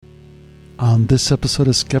On this episode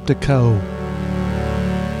of Skeptico,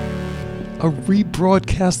 a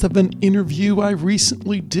rebroadcast of an interview I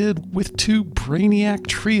recently did with two brainiac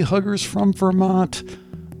tree huggers from Vermont.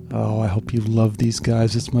 Oh, I hope you love these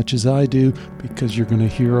guys as much as I do, because you're going to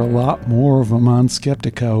hear a lot more of them on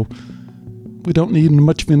Skeptico. We don't need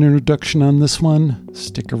much of an introduction on this one.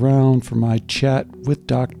 Stick around for my chat with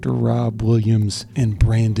Dr. Rob Williams and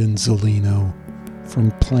Brandon Zolino from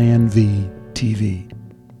Plan V TV.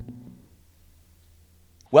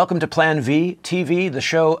 Welcome to Plan V TV, the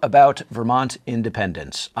show about Vermont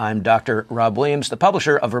independence. I'm Dr. Rob Williams, the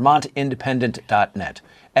publisher of VermontIndependent.net.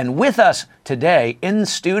 And with us today in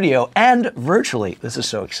studio and virtually, this is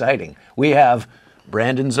so exciting, we have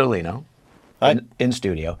Brandon Zolino in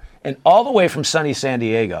studio. And all the way from sunny San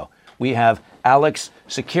Diego, we have Alex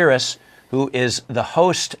Tsakiris, who is the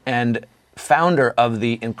host and founder of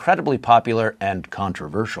the incredibly popular and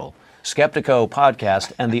controversial Skeptico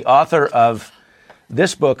podcast and the author of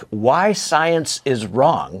this book, Why Science is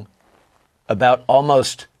Wrong About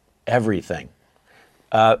Almost Everything.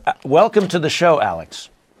 Welcome to the show, Alex.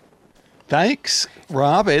 Thanks,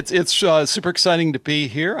 Rob. It's super exciting to be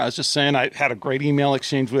here. I was just saying I had a great email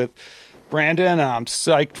exchange with Brandon. I'm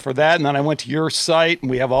psyched for that. And then I went to your site, and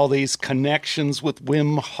we have all these connections with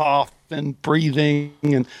Wim Hof and breathing.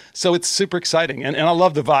 And so it's super exciting. And I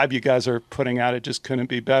love the vibe you guys are putting out. It just couldn't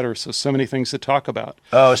be better. So many things to talk about.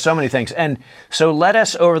 Oh, so many things. And so let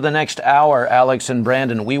us, over the next hour, Alex and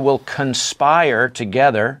Brandon, we will conspire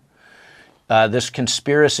together this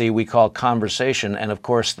conspiracy we call conversation. And of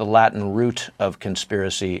course, the Latin root of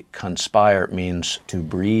conspiracy, conspire, means to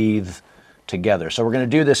breathe together. So we're going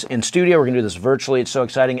to do this in studio. We're going to do this virtually. It's so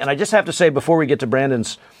exciting. And I just have to say, before we get to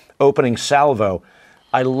Brandon's opening salvo,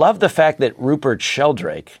 I love the fact that Rupert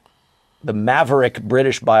Sheldrake, the maverick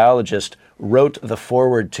British biologist, wrote the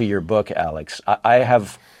foreword to your book, Alex. I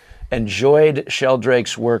have enjoyed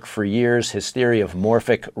Sheldrake's work for years. His theory of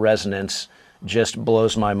morphic resonance just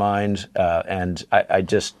blows my mind, and I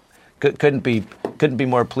just couldn't be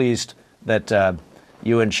more pleased that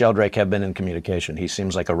you and Sheldrake have been in communication. He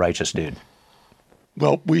seems like a righteous dude.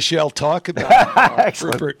 Well, we shall talk about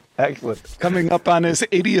Excellent. Rupert. Excellent. Coming up on his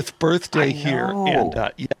 80th birthday here, and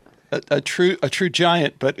a true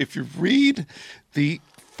giant. But if you read the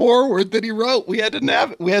foreword that he wrote, we had to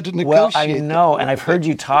negotiate. Well, I know, and I've heard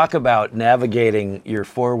you talk about navigating your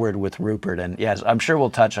foreword with Rupert, and yes, I'm sure we'll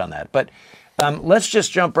touch on that. But let's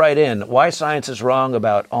just jump right in. Why Science is Wrong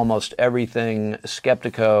About Almost Everything,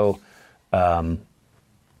 Skeptico.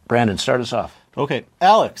 Brandon, start us off. Okay,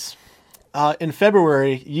 Alex. In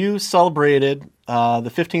February, you celebrated the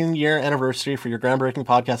 15-year anniversary for your groundbreaking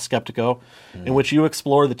podcast, Skeptico, in which you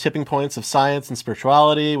explore the tipping points of science and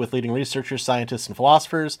spirituality with leading researchers, scientists, and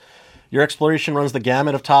philosophers. Your exploration runs the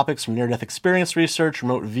gamut of topics from near-death experience research,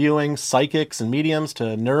 remote viewing, psychics and mediums, to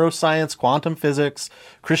neuroscience, quantum physics,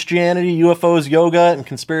 Christianity, UFOs, yoga, and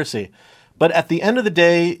conspiracy. But at the end of the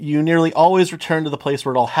day, you nearly always return to the place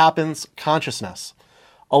where it all happens, consciousness.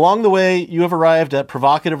 Along the way, you have arrived at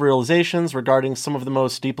provocative realizations regarding some of the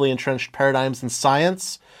most deeply entrenched paradigms in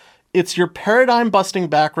science. It's your paradigm-busting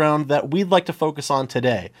background that we'd like to focus on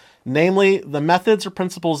today, namely the methods or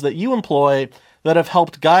principles that you employ that have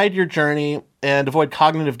helped guide your journey and avoid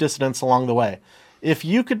cognitive dissonance along the way. If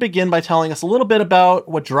you could begin by telling us a little bit about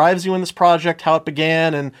what drives you in this project, how it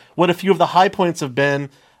began, and what a few of the high points have been,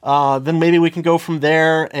 then maybe we can go from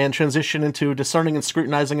there and transition into discerning and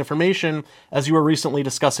scrutinizing information, as you were recently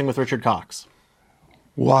discussing with Richard Cox.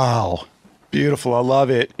 Wow. Beautiful. I love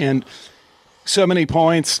it. And so many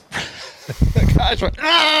points. Gosh,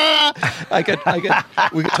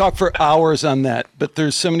 we could talk for hours on that, but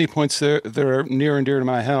there's so many points there that are near and dear to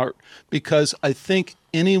my heart, because I think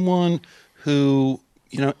anyone who,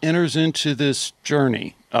 enters into this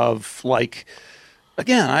journey of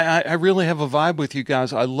again, I really have a vibe with you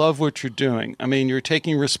guys. I love what you're doing. I mean, you're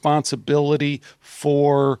taking responsibility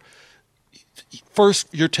first,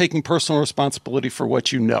 you're taking personal responsibility for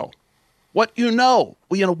what you know. What you know,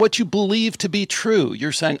 what you believe to be true.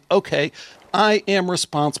 You're saying, okay, I am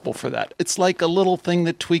responsible for that. It's like a little thing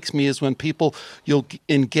that tweaks me is when you'll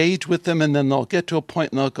engage with them and then they'll get to a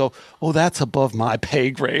point and they'll go, oh, that's above my pay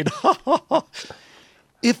grade.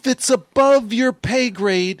 If it's above your pay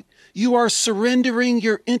grade, you are surrendering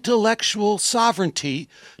your intellectual sovereignty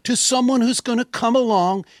to someone who's going to come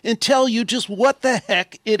along and tell you just what the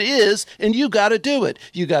heck it is, and you got to do it.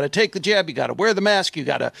 You got to take the jab. You got to wear the mask. You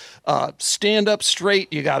got to stand up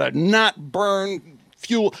straight. You got to not burn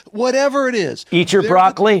fuel, whatever it is. Eat your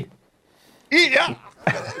broccoli. Yeah.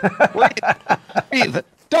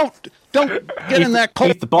 Don't get in that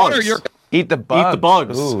cold Eat the bugs. water. Eat the bugs. Eat the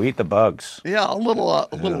bugs. Ooh, eat the bugs. Yeah, a little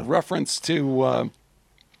reference to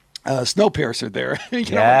Snowpiercer there.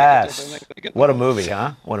 Yes. What a movie,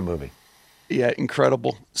 huh? What a movie. Yeah,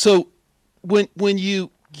 incredible. So when you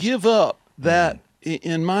give up that,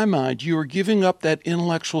 in my mind, you are giving up that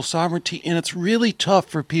intellectual sovereignty, and it's really tough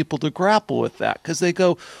for people to grapple with that because they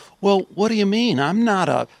go, well, what do you mean? I'm not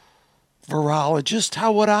a virologist.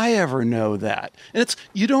 How would I ever know that? And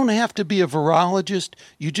you don't have to be a virologist.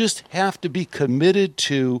 You just have to be committed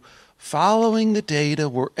to following the data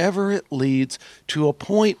wherever it leads to a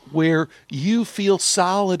point where you feel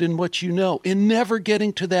solid in what you know, and never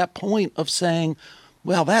getting to that point of saying,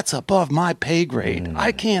 well, that's above my pay grade.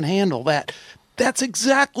 I can't handle that. That's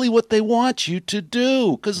exactly what they want you to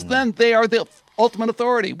do, because then they are the ultimate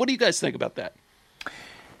authority. What do you guys think about that?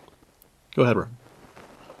 Go ahead,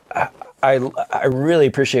 Ron. I really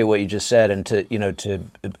appreciate what you just said, and to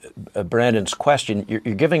Brandon's question, you're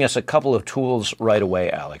giving us a couple of tools right away,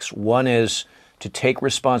 Alex. One is to take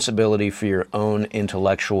responsibility for your own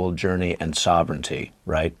intellectual journey and sovereignty,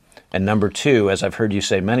 right? And number two, as I've heard you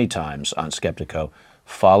say many times on Skeptiko,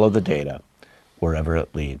 follow the data wherever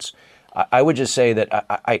it leads. I would just say that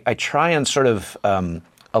I try and sort of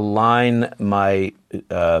align my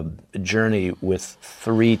journey with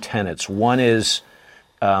three tenets. One is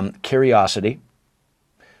curiosity,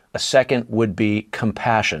 a second would be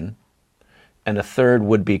compassion, and a third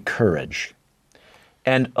would be courage.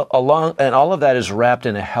 And all of that is wrapped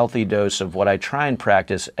in a healthy dose of what I try and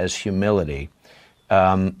practice as humility,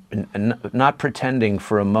 not pretending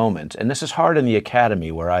for a moment. And this is hard in the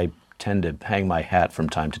academy, where I tend to hang my hat from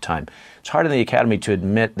time to time. It's hard in the academy to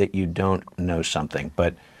admit that you don't know something,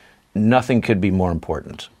 but nothing could be more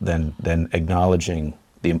important than acknowledging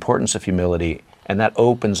the importance of humility, and that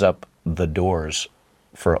opens up the doors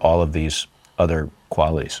for all of these other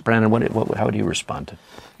qualities. Brandon, how do you respond to?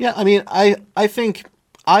 Yeah, I mean, I think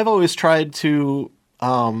I've always tried to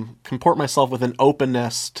comport myself with an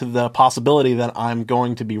openness to the possibility that I'm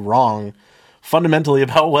going to be wrong fundamentally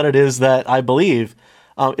about what it is that I believe.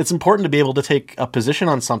 It's important to be able to take a position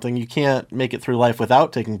on something. You can't make it through life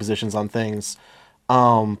without taking positions on things.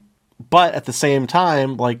 But at the same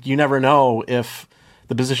time, like, you never know if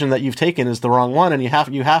the position that you've taken is the wrong one, and you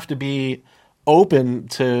have to be open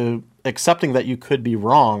to accepting that you could be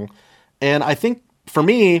wrong. And I think for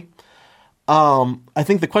me, I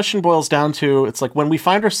think the question boils down to, it's like when we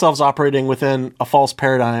find ourselves operating within a false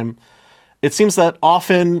paradigm, it seems that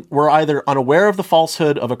often we're either unaware of the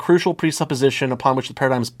falsehood of a crucial presupposition upon which the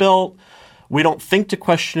paradigm is built, we don't think to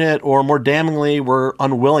question it, or more damningly, we're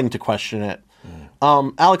unwilling to question it.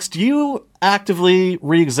 Alex, do you actively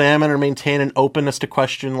re-examine or maintain an openness to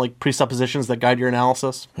question, like, presuppositions that guide your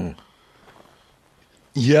analysis?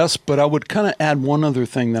 Yes, but I would kind of add one other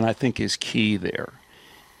thing that I think is key there.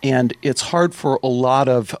 And it's hard for a lot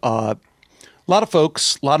of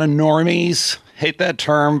folks, a lot of normies, hate that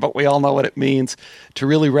term, but we all know what it means, to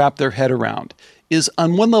really wrap their head around. Is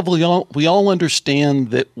on one level, we all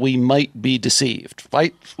understand that we might be deceived,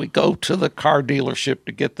 right? We go to the car dealership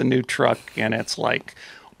to get the new truck, and it's like,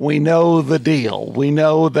 we know the deal. We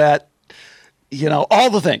know that, all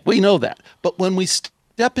the things. We know that. But when we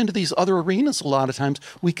step into these other arenas, a lot of times,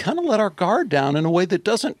 we kind of let our guard down in a way that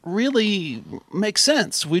doesn't really make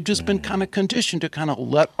sense. We've just been kind of conditioned to kind of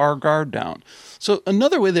let our guard down. So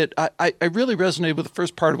another way that I really resonate with the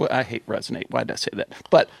first part of what I hate resonate. Why did I say that?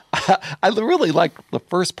 But I really like the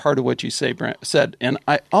first part of what you said, and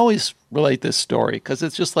I always relate this story because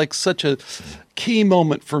it's just like such a key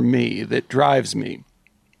moment for me that drives me.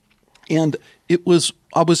 And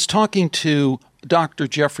I was talking to Dr.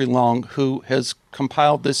 Jeffrey Long, who has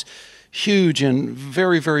compiled this huge and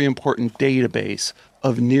very, very important database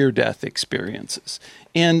of near-death experiences.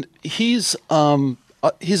 And he's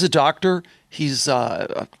a doctor. He's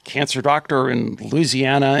a cancer doctor in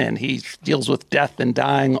Louisiana, and he deals with death and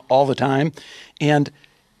dying all the time. And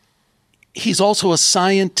he's also a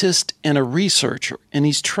scientist and a researcher, and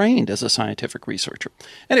he's trained as a scientific researcher.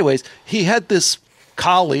 Anyways, he had this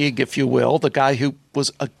colleague, if you will, the guy who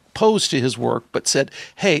was opposed to his work, but said,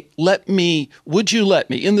 hey, would you let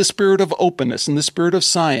me, in the spirit of openness, in the spirit of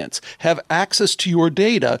science, have access to your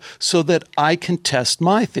data so that I can test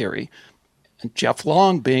my theory? And Jeff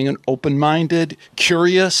Long, being an open-minded,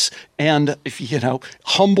 curious, and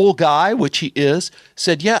humble guy, which he is,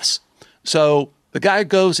 said yes. So the guy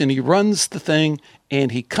goes and he runs the thing,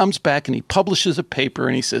 and he comes back and he publishes a paper,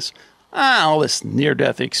 and he says, all this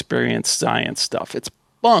near-death experience science stuff, it's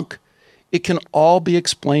bunk. It can all be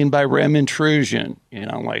explained by REM intrusion,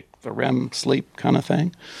 like the REM sleep kind of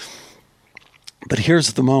thing. But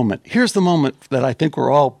here's the moment. Here's the moment that I think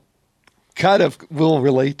we're all kind of will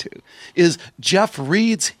relate to is Jeff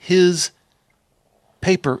reads his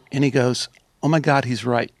paper and he goes, oh my God, he's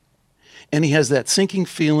right. And he has that sinking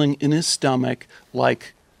feeling in his stomach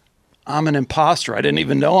like, I'm an imposter. I didn't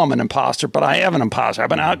even know I'm an imposter, but I am an imposter. I've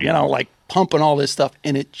been out, like pumping all this stuff.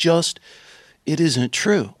 And it isn't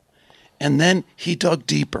true. And then he dug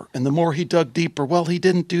deeper. And the more he dug deeper, well, he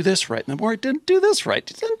didn't do this right. And the more he didn't do this right,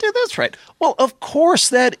 he didn't do this right. Well, of course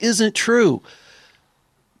that isn't true.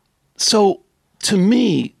 So to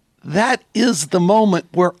me, that is the moment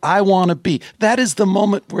where I want to be. That is the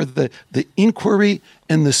moment where the inquiry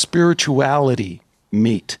and the spirituality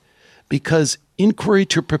meet. Because inquiry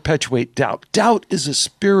to perpetuate doubt. Doubt is a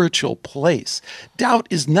spiritual place. Doubt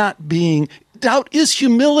is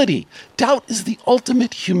humility. Doubt is the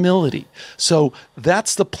ultimate humility. So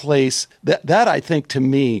that's the place that I think to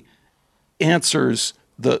me answers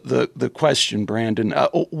the question, Brandon.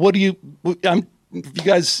 What do you, you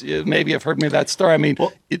guys maybe have heard me that story. I mean,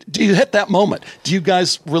 do you hit that moment? Do you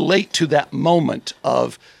guys relate to that moment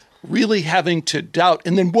of really having to doubt?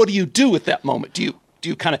 And then what do you do at that moment? Do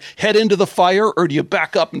you kind of head into the fire, or do you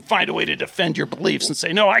back up and find a way to defend your beliefs and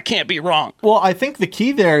say, no, I can't be wrong? Well, I think the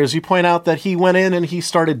key there is you point out that he went in and he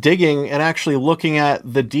started digging and actually looking at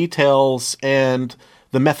the details and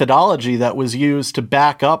the methodology that was used to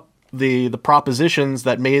back up the propositions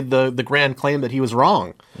that made the grand claim that he was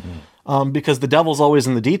wrong. Mm-hmm. Because the devil's always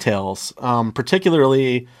in the details,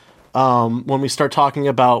 particularly when we start talking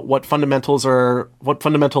about what fundamental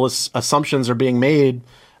assumptions are being made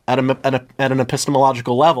at an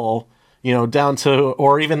epistemological level, down to,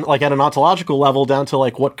 or even like at an ontological level, down to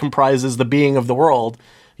like what comprises the being of the world.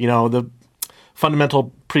 The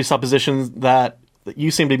fundamental presupposition that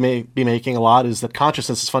you seem to be making a lot is that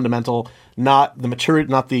consciousness is fundamental, not the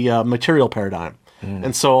material paradigm. Mm.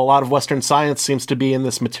 And so a lot of Western science seems to be in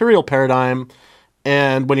this material paradigm.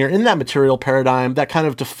 And when you're in that material paradigm, that kind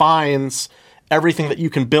of defines everything that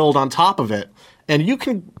you can build on top of it. And you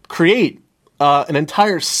can create an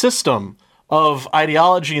entire system of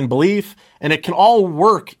ideology and belief, and it can all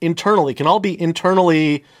work internally. It can all be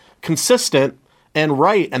internally consistent and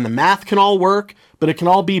right, and the math can all work, but it can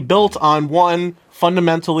all be built on one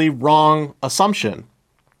fundamentally wrong assumption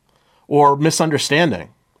or misunderstanding.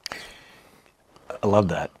 I love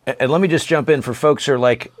that. And let me just jump in for folks who are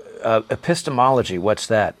like, epistemology, what's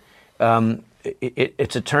that?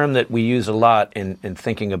 It's a term that we use a lot in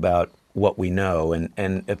thinking about what we know. And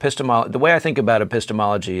the way I think about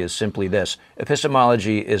epistemology is simply this.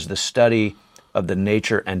 Epistemology is the study of the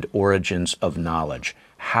nature and origins of knowledge.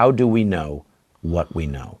 How do we know what we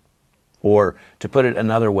know? Or to put it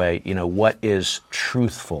another way, what is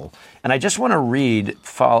truthful? And I just want to read,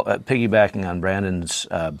 piggybacking on Brandon's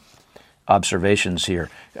observations here.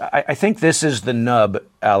 I think this is the nub,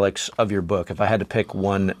 Alex, of your book, if I had to pick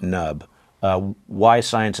one nub. Why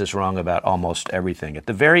science is wrong about almost everything. At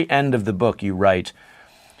the very end of the book, you write,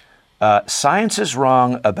 science is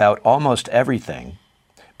wrong about almost everything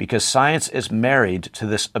because science is married to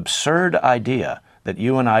this absurd idea that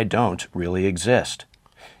you and I don't really exist.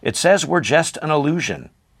 It says we're just an illusion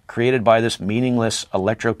created by this meaningless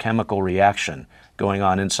electrochemical reaction going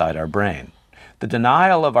on inside our brain. The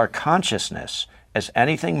denial of our consciousness as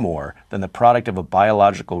anything more than the product of a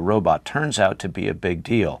biological robot turns out to be a big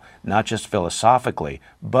deal, not just philosophically,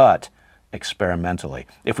 but experimentally.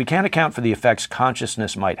 If we can't account for the effects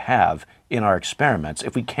consciousness might have in our experiments,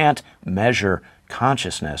 if we can't measure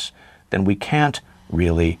consciousness, then we can't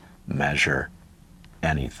really measure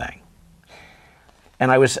anything.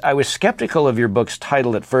 And I was skeptical of your book's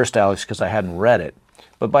title at first, Alex, because I hadn't read it.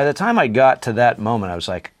 But by the time I got to that moment, I was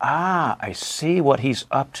like, I see what he's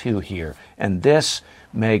up to here. And this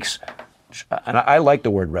makes, and I like the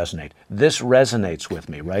word resonate. This resonates with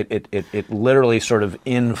me, right? It literally sort of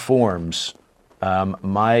informs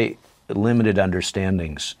my limited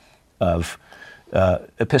understandings of,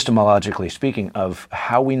 epistemologically speaking, of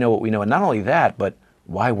how we know what we know. And not only that, but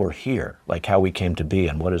why we're here, like how we came to be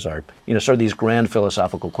and what is our, sort of these grand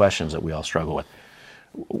philosophical questions that we all struggle with.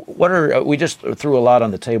 We just threw a lot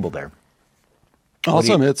on the table there.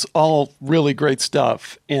 Awesome. It's all really great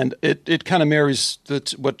stuff. And it kind of marries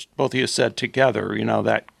what both of you said together,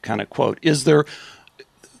 that kind of quote.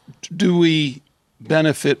 Do we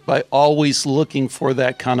benefit by always looking for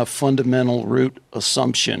that kind of fundamental root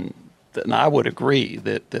assumption? And I would agree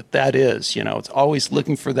that is, it's always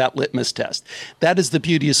looking for that litmus test. That is the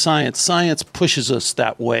beauty of science. Science pushes us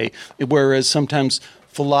that way, whereas sometimes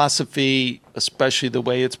philosophy, especially the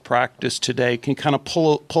way it's practiced today, can kind of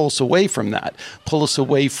pull us away from that, pull us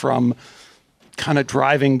away from kind of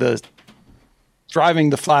driving the driving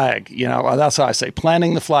the flag, that's how I say,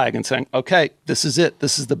 planting the flag and saying, okay, this is it.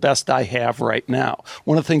 This is the best I have right now.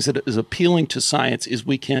 One of the things that is appealing to science is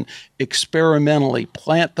we can experimentally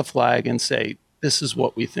plant the flag and say, this is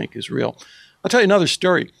what we think is real. I'll tell you another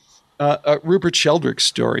story, Rupert Sheldrake's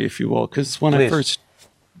story, if you will, because when I first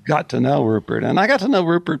got to know Rupert, and I got to know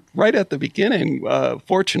Rupert right at the beginning,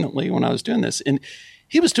 fortunately, when I was doing this, and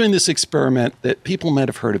he was doing this experiment that people might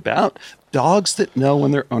have heard about, dogs that know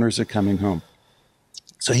when their owners are coming home.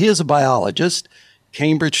 So he is a biologist,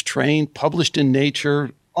 Cambridge trained, published in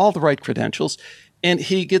Nature, all the right credentials. And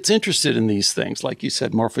he gets interested in these things, like you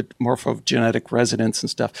said, morphogenetic resonance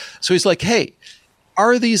and stuff. So he's like, hey,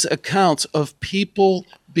 are these accounts of people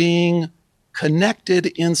being connected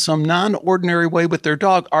in some non-ordinary way with their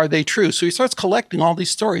dog, are they true? So he starts collecting all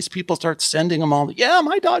these stories. People start sending him all, yeah,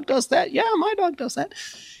 my dog does that. Yeah, my dog does that.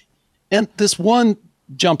 And this one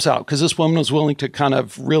jumps out because this woman was willing to kind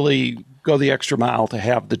of really go the extra mile to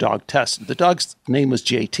have the dog tested. The dog's name was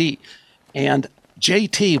JT, and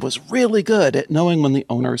JT was really good at knowing when the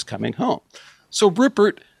owner is coming home. So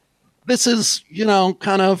Rupert, this is,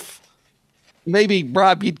 kind of, maybe,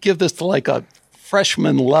 Rob, you'd give this to like a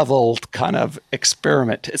freshman level kind of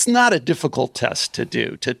experiment. It's not a difficult test to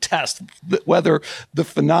do, to test whether the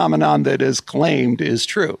phenomenon that is claimed is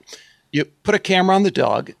true. You put a camera on the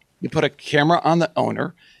dog, you put a camera on the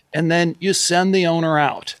owner, and then you send the owner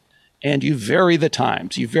out. And you vary the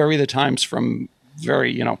times. You vary the times from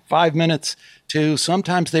 5 minutes to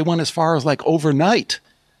sometimes they went as far as like overnight,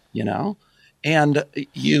 and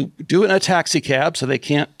you do it in a taxi cab so they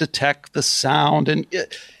can't detect the sound. And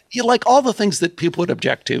you like all the things that people would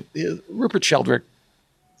object to. Rupert Sheldrake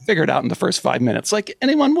figured out in the first 5 minutes, like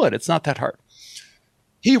anyone would. It's not that hard.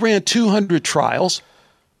 He ran 200 trials.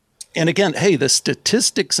 And again, hey, the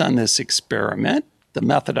statistics on this experiment, the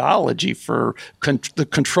methodology for the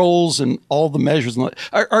controls and all the measures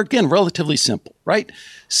are again, relatively simple, right?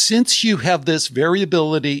 Since you have this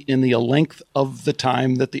variability in the length of the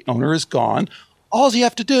time that the owner is gone, all you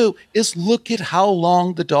have to do is look at how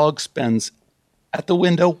long the dog spends at the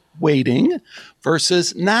window waiting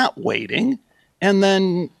versus not waiting, and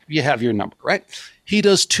then you have your number, right? He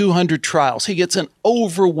does 200 trials. He gets an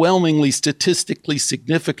overwhelmingly statistically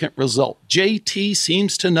significant result. JT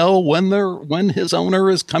seems to know when his owner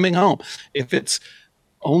is coming home. If it's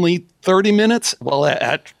only 30 minutes, well,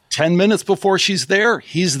 at 10 minutes before she's there,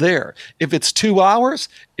 he's there. If it's 2 hours,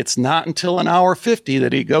 it's not until an hour 50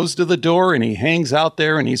 that he goes to the door and he hangs out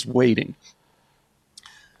there and he's waiting.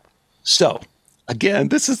 So, again,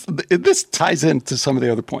 this ties into some of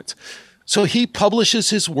the other points. So he publishes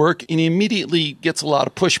his work and he immediately gets a lot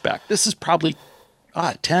of pushback. This is probably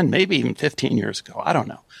 10, maybe even 15 years ago. I don't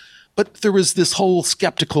know. But there was this whole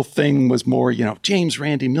skeptical thing was more, James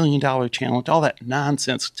Randi, $1 Million Challenge, all that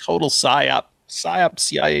nonsense, total psyop,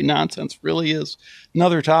 CIA nonsense really is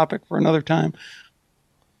another topic for another time.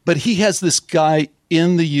 But he has this guy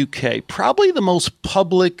in the UK, probably the most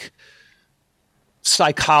public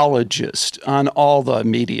psychologist on all the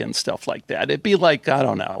media and stuff like that. It'd be like, I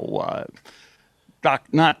don't know,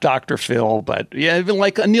 not Dr. Phil, but yeah, even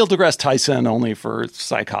like a Neil deGrasse Tyson, only for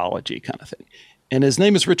psychology kind of thing. And his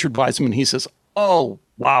name is Richard Wiseman. He says, oh,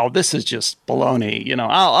 wow, this is just baloney.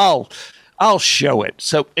 I'll show it.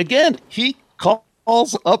 So again, he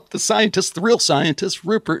calls up the scientist, the real scientist,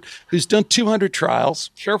 Rupert, who's done 200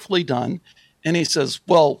 trials, carefully done. And he says,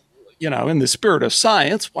 well, in the spirit of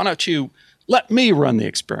science, why don't you let me run the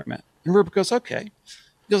experiment? And Rupert goes, okay.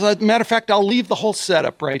 He goes, as a matter of fact, I'll leave the whole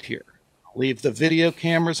setup right here. I'll leave the video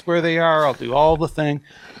cameras where they are. I'll do all the thing.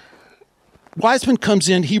 Wiseman comes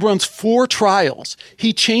in. He runs 4 trials.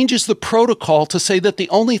 He changes the protocol to say that the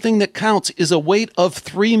only thing that counts is a wait of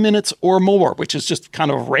 3 minutes or more, which is just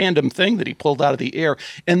kind of a random thing that he pulled out of the air.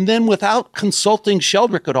 And then without consulting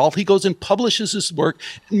Sheldrake at all, he goes and publishes his work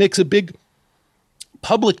and makes a big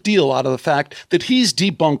public deal out of the fact that he's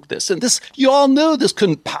debunked this. And this, you all know this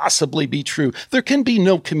couldn't possibly be true. There can be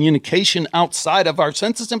no communication outside of our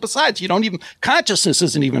senses. And besides, consciousness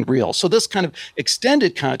isn't even real. So this kind of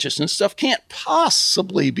extended consciousness stuff can't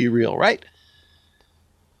possibly be real, right?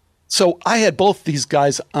 So I had both these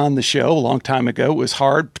guys on the show a long time ago. It was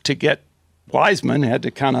hard to get Wiseman, had to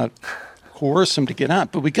kind of coerce him to get on,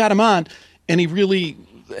 but we got him on, and he really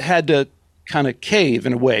had to kind of cave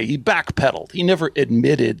in a way. He backpedaled. He never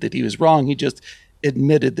admitted that he was wrong. He just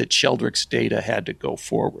admitted that Sheldrake's data had to go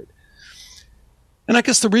forward. And I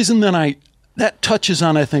guess the reason that touches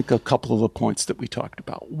on, I think, a couple of the points that we talked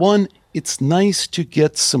about. One, it's nice to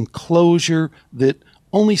get some closure that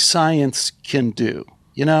only science can do.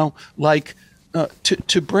 Like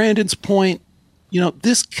to Brandon's point,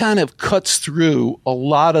 this kind of cuts through a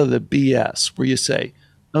lot of the BS where you say,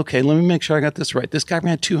 okay, let me make sure I got this right. This guy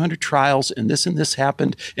ran 200 trials and this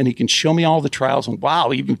happened, and he can show me all the trials, and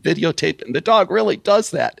wow, even videotape it, and the dog really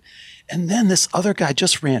does that. And then this other guy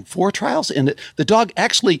just ran 4 trials, and the dog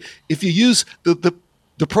actually, if you use the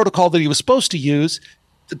protocol that he was supposed to use,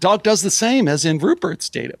 the dog does the same as in Rupert's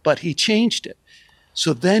data, but he changed it.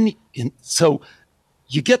 So then, so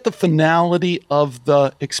you get the finality of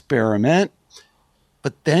the experiment,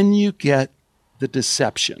 but then you get the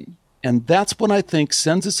deception. And that's what I think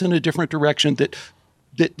sends us in a different direction that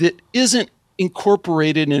isn't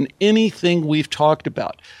incorporated in anything we've talked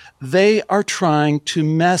about. They are trying to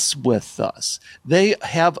mess with us. They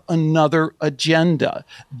have another agenda.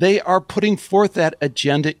 They are putting forth that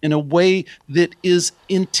agenda in a way that is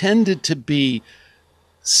intended to be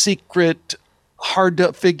secret, hard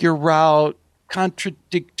to figure out,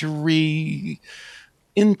 contradictory,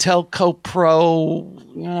 Intel Co-Pro,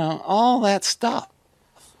 all that stuff.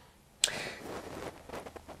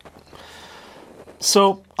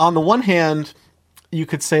 So on the one hand, you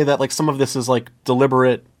could say that like some of this is like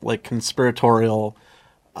deliberate, like conspiratorial,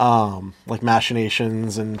 like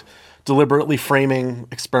machinations and deliberately framing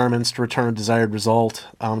experiments to return a desired result,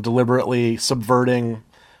 deliberately subverting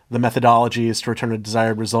the methodologies to return a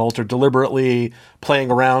desired result, or deliberately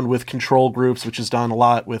playing around with control groups, which is done a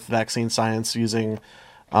lot with vaccine science using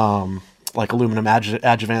like aluminum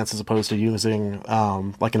adjuvants as opposed to using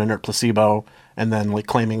like an inert placebo, and then like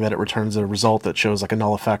claiming that it returns a result that shows like a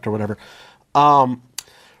null effect or whatever. But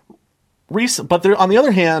there, on the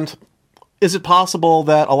other hand, is it possible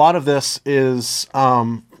that a lot of this is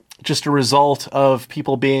just a result of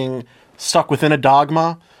people being stuck within a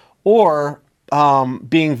dogma, or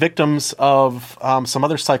being victims of some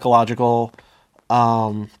other psychological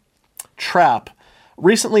trap?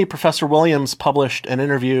 Recently, Professor Williams published an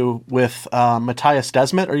interview with Matthias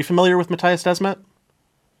Desmet. Are you familiar with Matthias Desmet?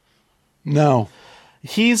 No.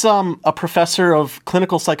 He's a professor of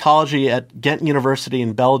clinical psychology at Ghent University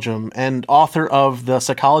in Belgium and author of The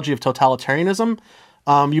Psychology of Totalitarianism.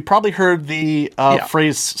 You probably heard the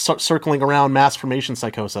phrase circling around mass formation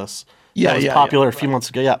psychosis. That was popular a few months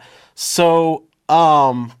ago. Yeah. So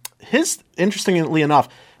interestingly enough,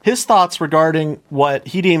 his thoughts regarding what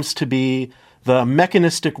he deems to be the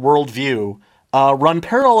mechanistic worldview run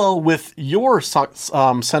parallel with your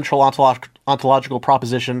central ontological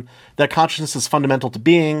proposition that consciousness is fundamental to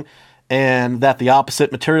being, and that the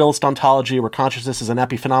opposite materialist ontology, where consciousness is an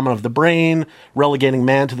epiphenomenon of the brain, relegating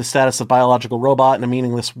man to the status of biological robot in a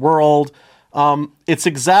meaningless world. It's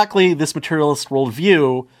exactly this materialist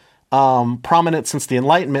worldview, prominent since the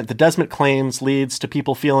Enlightenment, that Desmet claims leads to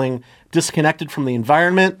people feeling disconnected from the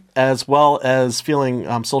environment, as well as feeling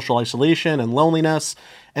social isolation and loneliness,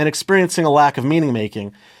 and experiencing a lack of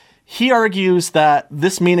meaning-making. He argues that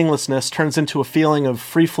this meaninglessness turns into a feeling of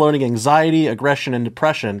free-floating anxiety, aggression, and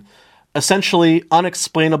depression, essentially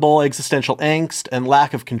unexplainable existential angst and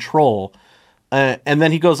lack of control. And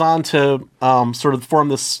then he goes on to sort of form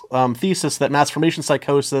this thesis that mass formation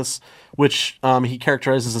psychosis, which he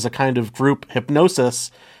characterizes as a kind of group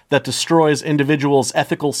hypnosis that destroys individuals'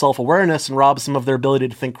 ethical self-awareness and robs them of their ability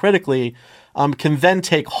to think critically, can then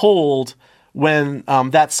take hold when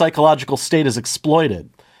that psychological state is exploited.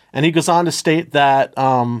 And he goes on to state that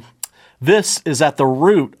this is at the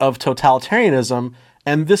root of totalitarianism,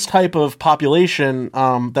 and this type of population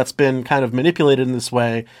that's been kind of manipulated in this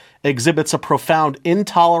way exhibits a profound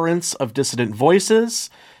intolerance of dissident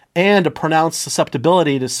voices and a pronounced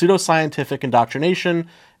susceptibility to pseudoscientific indoctrination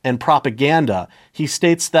and propaganda. He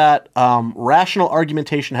states that rational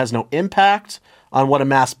argumentation has no impact on what a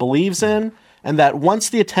mass believes in, and that once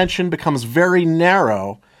the attention becomes very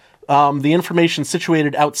narrow, the information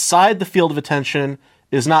situated outside the field of attention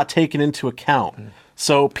is not taken into account.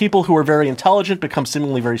 So people who are very intelligent become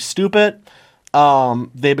seemingly very stupid.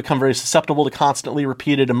 They become very susceptible to constantly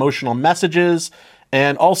repeated emotional messages,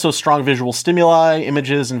 and also strong visual stimuli,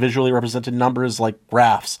 images, and visually represented numbers like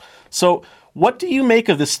graphs. So what do you make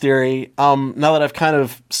of this theory, now that I've kind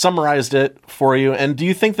of summarized it for you? And do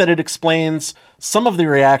you think that it explains some of the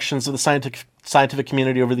reactions of the scientific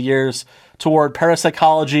community over the years toward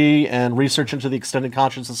parapsychology and research into the extended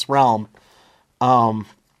consciousness realm?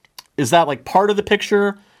 Is that like part of the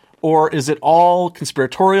picture, or is it all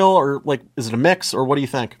conspiratorial, or like is it a mix, or what do you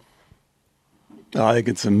think? I think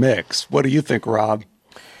it's a mix. What do you think, Rob?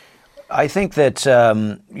 I think that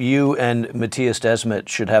you and Matthias Desmet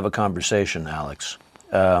should have a conversation, Alex.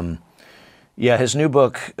 His new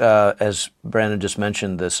book, as Brandon just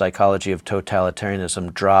mentioned, The Psychology of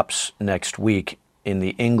Totalitarianism, drops next week in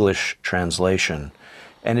the English translation.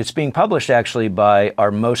 And it's being published actually by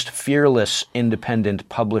our most fearless independent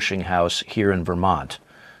publishing house here in Vermont,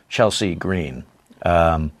 Chelsea Green.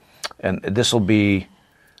 And this will be,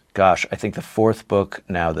 gosh, I think the fourth book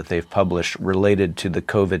now that they've published related to the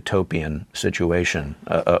COVID-topian situation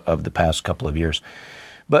of the past couple of years.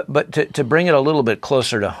 But to bring it a little bit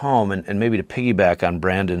closer to home and maybe to piggyback on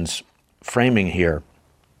Brandon's framing here,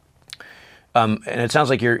 and it sounds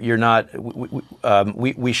like you're not.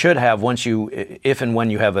 We should have, once you, if and when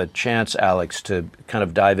you have a chance, Alex, to kind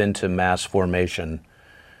of dive into mass formation,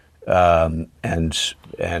 and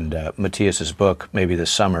Matthias's book maybe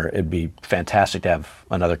this summer. It'd be fantastic to have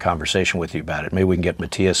another conversation with you about it. Maybe we can get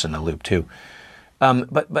Matthias in the loop too.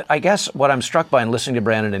 But I guess what I'm struck by in listening to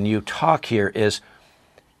Brandon and you talk here is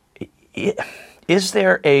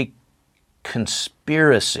there a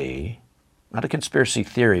conspiracy? Not a conspiracy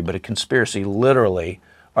theory, but a conspiracy literally.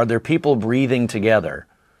 Are there people breathing together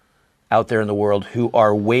out there in the world who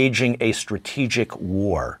are waging a strategic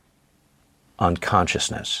war on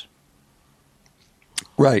consciousness?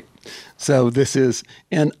 Right. So this is,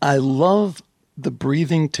 and I love the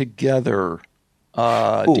breathing together,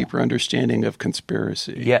 deeper understanding of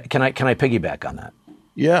conspiracy. Yeah. Can I piggyback on that?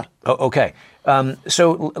 Yeah. Oh, okay.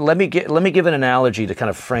 So let me give an analogy to kind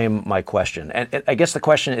of frame my question. And I guess the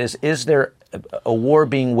question is there a war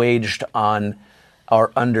being waged on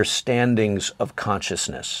our understandings of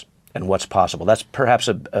consciousness and what's possible? That's perhaps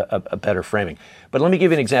a better framing. But let me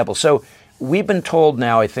give you an example. So we've been told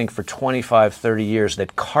now, I think for 25, 30 years,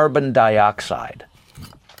 that carbon dioxide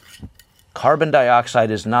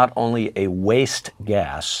is not only a waste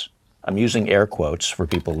gas, I'm using air quotes for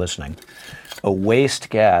people listening, a waste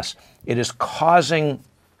gas. It is causing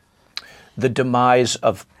the demise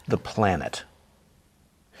of the planet.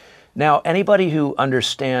 Now, anybody who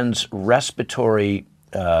understands respiratory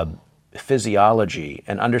physiology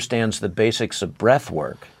and understands the basics of breath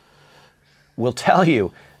work will tell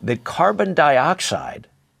you that carbon dioxide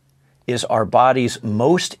is our body's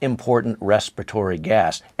most important respiratory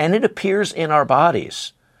gas, and it appears in our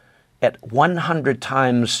bodies at 100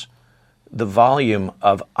 times the volume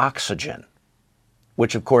of oxygen,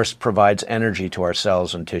 which of course provides energy to our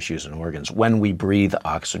cells and tissues and organs when we breathe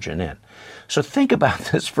oxygen in. So think about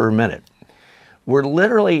this for a minute. We're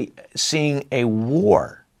literally seeing a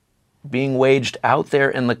war being waged out there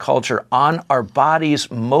in the culture on our body's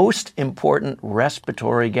most important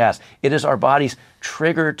respiratory gas. It is our body's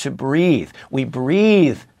trigger to breathe. We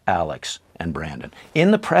breathe, Alex and Brandon, in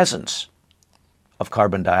the presence of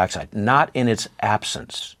carbon dioxide, not in its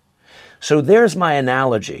absence. So there's my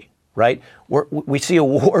analogy, right? We see a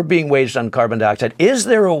war being waged on carbon dioxide. Is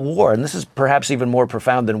there a war, and this is perhaps even more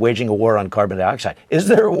profound than waging a war on carbon dioxide, is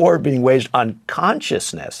there a war being waged on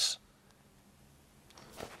consciousness?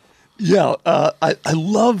 Yeah, I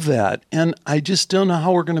love that. And I just don't know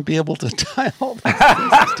how we're going to be able to tie all these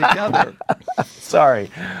pieces together. Sorry.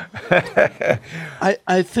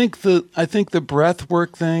 I think the breath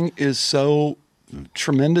work thing is so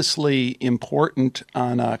tremendously important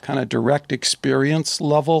on a kind of direct experience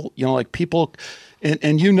level. You know, like people,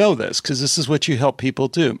 and you know this because this is what you help people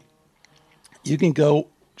do. You can go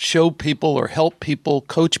show people or help people,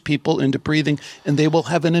 coach people into breathing, and they will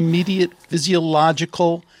have an immediate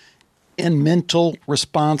physiological and mental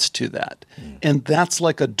response to that. And that's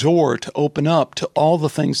like a door to open up to all the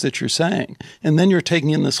things that you're saying. And then you're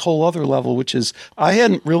taking in this whole other level, which is I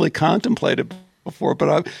hadn't really contemplated before,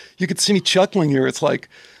 but you could see me chuckling here. It's like,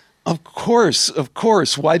 of course.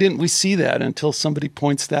 Why didn't we see that until somebody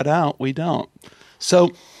points that out? We don't.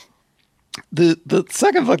 So the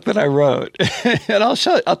second book that I wrote, and I'll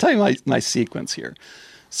tell you my sequence here.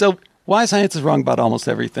 So Why Science is Wrong About Almost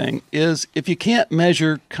Everything is if you can't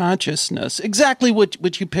measure consciousness, exactly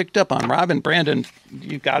what you picked up on, Rob and Brandon,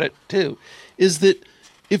 you got it too, is that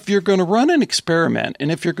if you're going to run an experiment, and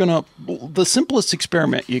if you're going to, the simplest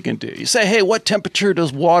experiment you can do, you say, hey, what temperature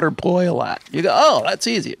does water boil at? You go, oh, that's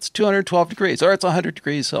easy. It's 212 degrees, or it's 100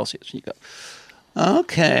 degrees Celsius. You go,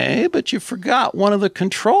 okay, but you forgot one of the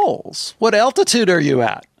controls. What altitude are you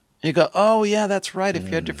at? You go, oh, yeah, that's right. If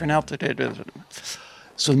you had different altitude.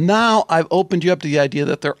 So now I've opened you up to the idea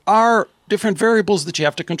that there are different variables that you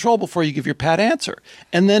have to control before you give your pat answer.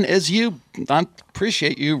 And then I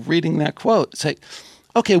appreciate you reading that quote, say,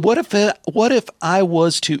 okay, what if I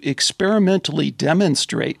was to experimentally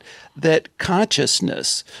demonstrate that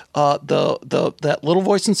consciousness, that little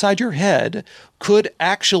voice inside your head, could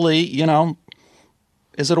actually,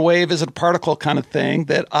 is it a wave, is it a particle kind of thing,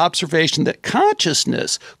 that observation that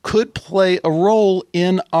consciousness could play a role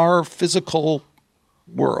in our physical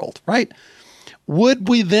world, right? Would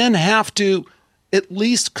we then have to at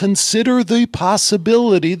least consider the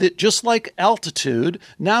possibility that just like altitude,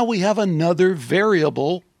 now we have another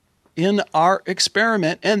variable in our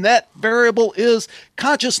experiment, and that variable is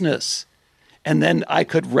consciousness. And then I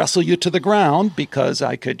could wrestle you to the ground because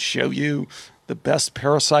I could show you the best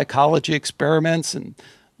parapsychology experiments, and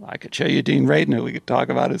I could show you Dean Radin, who we could talk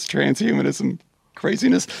about his transhumanism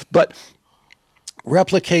craziness, but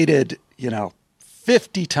replicated,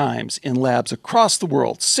 50 times in labs across the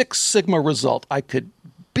world, 6 sigma result. I could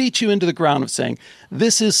beat you into the ground of saying,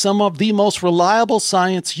 this is some of the most reliable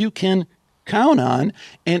science you can count on,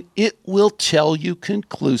 and it will tell you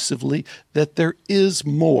conclusively that there is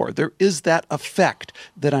more. There is that effect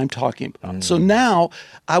that I'm talking about. So now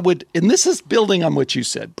I would, and this is building on what you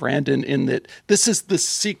said, Brandon, in that this is the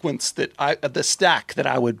sequence the stack that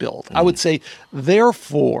I would build. I would say,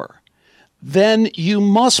 therefore, then you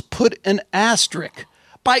must put an asterisk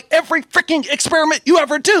by every freaking experiment you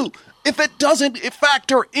ever do if it doesn't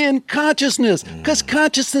factor in consciousness, because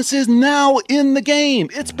consciousness is now in the game.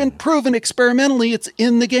 It's been proven experimentally it's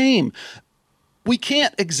in the game. We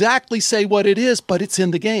can't exactly say what it is, but it's in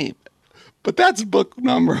the game. But that's book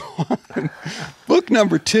number 1. Book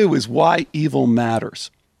number 2 is Why Evil Matters.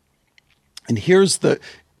 And here's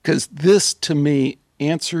because this to me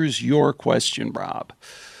answers your question, Rob,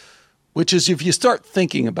 which is if you start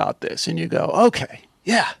thinking about this and you go, okay,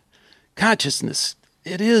 yeah, consciousness,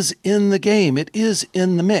 it is in the game. It is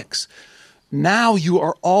in the mix. Now you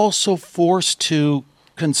are also forced to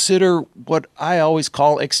consider what I always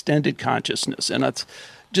call extended consciousness. And that's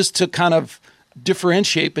just to kind of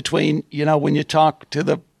differentiate between, when you talk to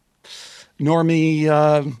the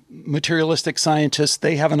normie materialistic scientists,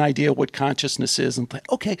 they have an idea what consciousness is and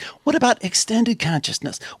think, okay, what about extended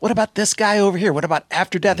consciousness? What about this guy over here? What about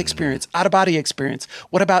after-death experience, out-of-body experience?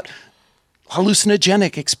 What about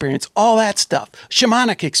hallucinogenic experience, all that stuff,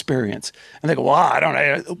 shamanic experience? And they go, well, I don't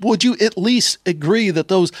know. Would you at least agree that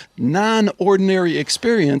those non-ordinary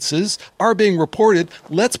experiences are being reported?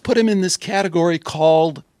 Let's put them in this category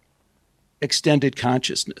called extended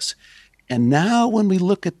consciousness. And now when we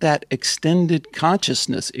look at that extended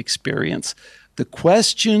consciousness experience, the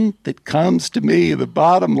question that comes to me, the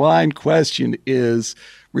bottom line question is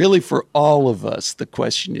really for all of us, the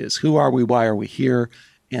question is, who are we? Why are we here?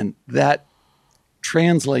 And that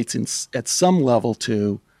translates at some level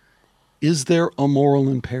to, is there a moral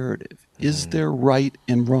imperative? Is there right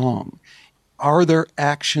and wrong? Are there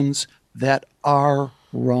actions that are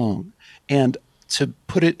wrong? And to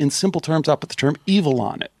put it in simple terms, I'll put the term evil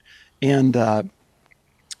on it. And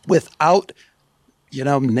without,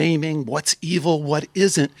 naming what's evil, what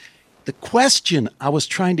isn't, the question I was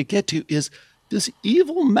trying to get to is, does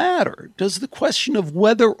evil matter? Does the question of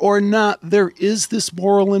whether or not there is this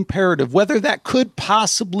moral imperative, whether that could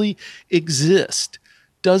possibly exist,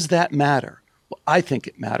 does that matter? Well, I think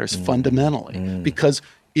it matters fundamentally, because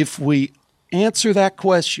if we answer that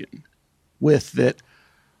question with that,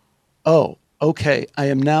 oh, okay, I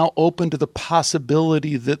am now open to the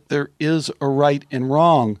possibility that there is a right and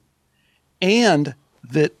wrong, and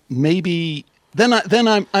that maybe then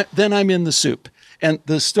I'm in the soup. And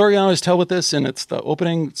the story I always tell with this, and it's the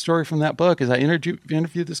opening story from that book, is I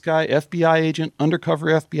interviewed this guy, FBI agent, undercover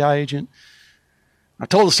FBI agent. I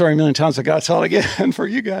told the story a million times. I got to tell it again for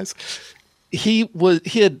you guys. He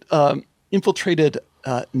had infiltrated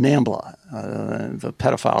NAMBLA, the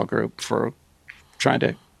pedophile group, for trying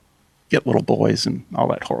to get little boys and all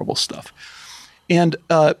that horrible stuff. And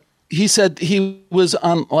he said he was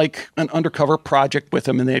on like an undercover project with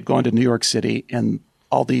him, and they had gone to New York City, and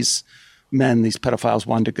all these men, these pedophiles,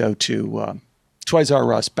 wanted to go to Toys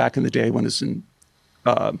R Us back in the day when it was in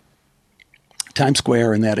Times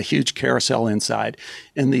Square, and they had a huge carousel inside.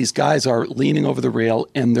 And these guys are leaning over the rail,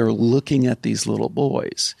 and they're looking at these little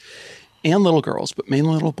boys and little girls, but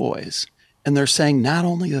mainly little boys. And they're saying not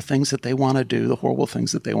only the things that they want to do, the horrible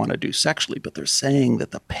things that they want to do sexually, but they're saying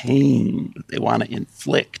that the pain that they want to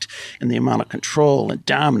inflict and the amount of control and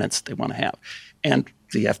dominance they want to have. And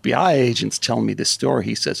the FBI agent's telling me this story.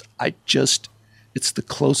 He says, it's the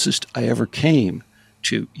closest I ever came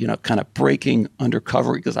to, kind of breaking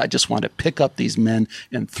undercover, because I just want to pick up these men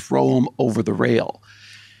and throw them over the rail.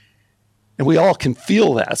 And we all can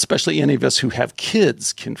feel that, especially any of us who have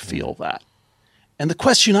kids can feel that. And the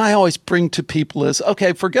question I always bring to people is,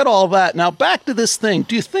 okay, forget all that. Now back to this thing.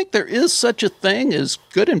 Do you think there is such a thing as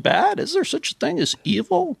good and bad? Is there such a thing as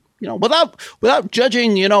evil? Without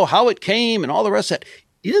judging, how it came and all the rest of that.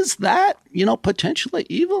 Is that, potentially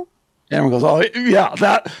evil? And everyone goes, oh, yeah,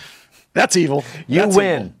 that's evil. You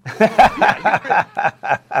win.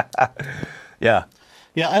 Yeah.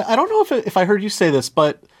 Yeah, I don't know if I heard you say this,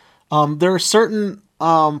 but there are certain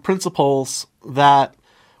principles that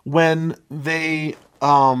when they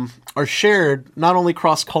are shared, not only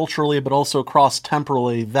cross-culturally, but also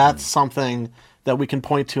cross-temporally, that's something that we can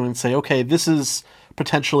point to and say, okay, this is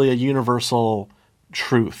potentially a universal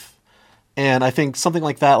truth. And I think something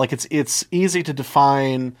like that, like it's easy to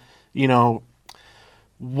define,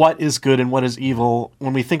 what is good and what is evil.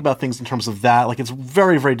 When we think about things in terms of that, like it's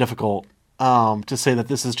very, very difficult to say that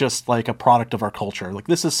this is just like a product of our culture. Like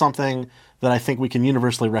this is something that I think we can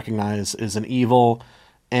universally recognize is an evil.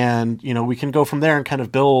 And, we can go from there and kind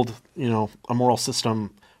of build, a moral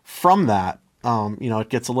system from that. It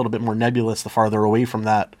gets a little bit more nebulous the farther away from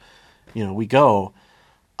that, we go.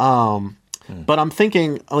 But I'm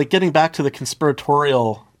thinking, like, getting back to the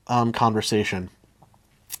conspiratorial conversation.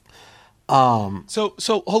 So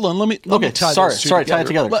hold on. Let me tie this tie it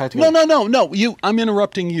together. No. I'm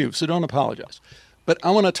interrupting you, so don't apologize. But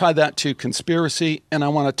I want to tie that to conspiracy, and I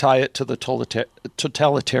want to tie it to the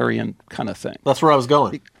totalitarian kind of thing. That's where I was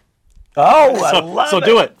going. I love it. So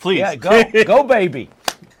do it, please. Yeah, go, baby.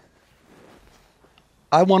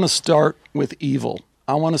 I want to start with evil.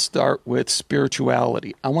 I want to start with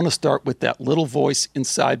spirituality. I want to start with that little voice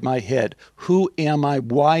inside my head. Who am I?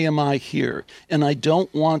 Why am I here? And I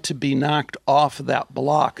don't want to be knocked off that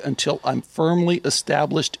block until I'm firmly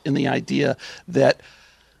established in the idea that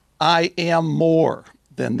I am more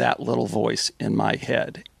than that little voice in my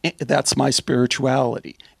head. That's my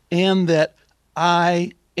spirituality. And that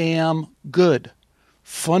I am good,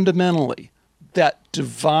 fundamentally. That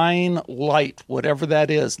divine light, whatever that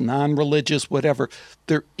is, non-religious, whatever,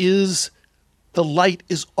 the light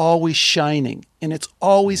is always shining, and it's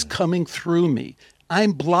always coming through me.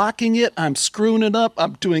 I'm blocking it, I'm screwing it up,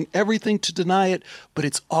 I'm doing everything to deny it, but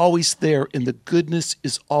it's always there, and the goodness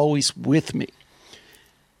is always with me.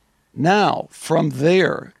 Now, from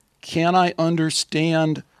there, can I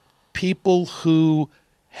understand people who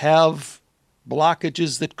have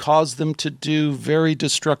blockages that cause them to do very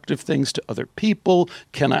destructive things to other people?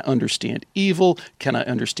 Can I understand evil? Can I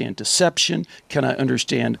understand deception? Can I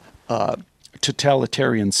understand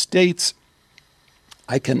totalitarian states?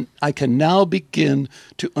 I can now begin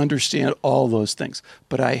to understand all those things,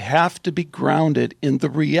 but I have to be grounded in the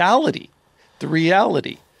reality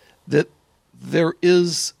that there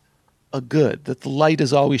is a good, that the light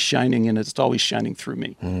is always shining and it's always shining through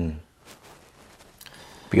me.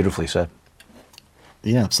 Beautifully said.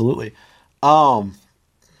 Yeah, absolutely.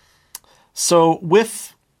 So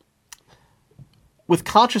with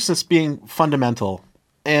consciousness being fundamental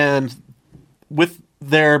and with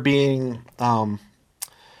there being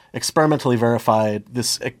experimentally verified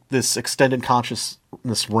this extended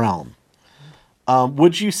consciousness realm,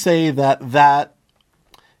 would you say that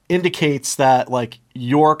indicates that like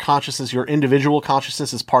your consciousness, your individual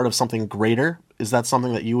consciousness, is part of something greater? Is that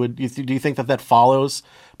something that do you think that follows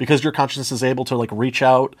because your consciousness is able to like reach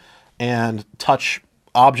out and touch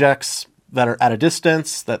objects that are at a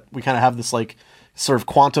distance, that we kind of have this like sort of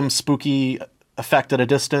quantum spooky effect at a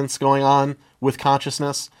distance going on with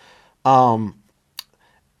consciousness? And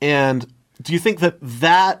do you think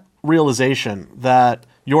that realization that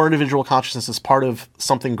your individual consciousness is part of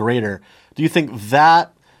something greater, do you think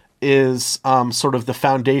that is sort of the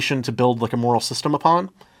foundation to build like a moral system upon?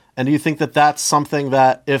 And do you think that that's something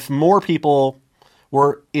that if more people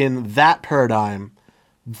were in that paradigm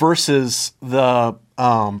versus the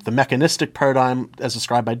mechanistic paradigm as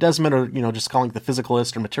described by Desmond, or just calling it the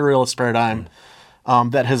physicalist or materialist paradigm,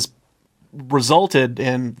 that has resulted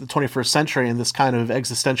in the 21st century in this kind of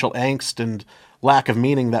existential angst and lack of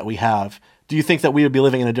meaning that we have, do you think that we would be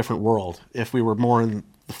living in a different world if we were more in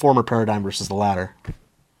the former paradigm versus the latter?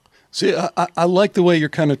 See, I like the way you're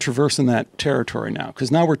kind of traversing that territory now, because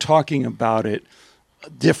now we're talking about it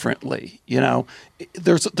differently.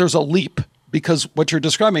 There's a leap, because what you're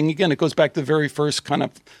describing, again, it goes back to the very first kind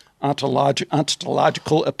of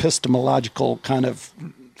ontological, epistemological kind of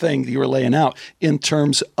thing that you were laying out in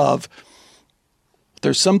terms of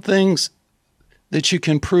there's some things that you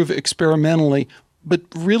can prove experimentally, but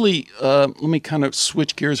really, let me kind of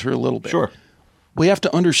switch gears here a little bit. Sure. We have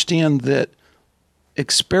to understand that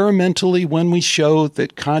experimentally, when we show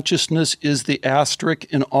that consciousness is the asterisk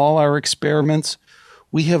in all our experiments,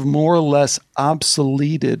 we have more or less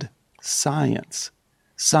obsoleted science.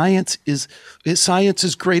 Science's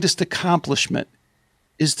greatest accomplishment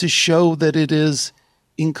is to show that it is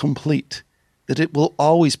incomplete, that it will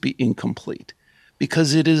always be incomplete,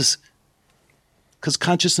 because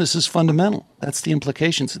consciousness is fundamental. That's the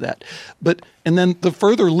implications of that. And then the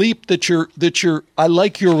further leap I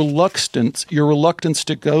like your reluctance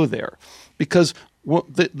to go there, because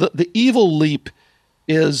the evil leap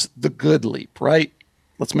is the good leap, right?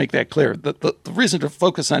 Let's make that clear. The reason to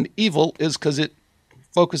focus on evil is because it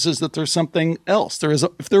focuses that there's something else.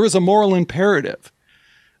 If there is a moral imperative,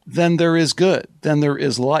 then there is good, then there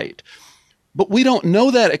is light. But we don't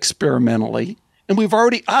know that experimentally, and we've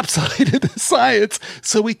already obsoleted the science,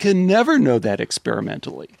 so we can never know that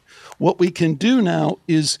experimentally. What we can do now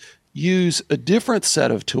is use a different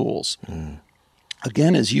set of tools.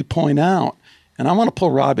 Again, as you point out, and I want to pull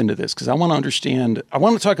Rob into this because I want to understand, I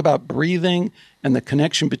want to talk about breathing and the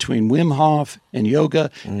connection between Wim Hof and yoga.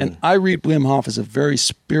 And I read Wim Hof as a very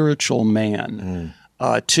spiritual man,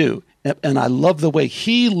 too. And I love the way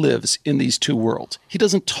he lives in these two worlds. He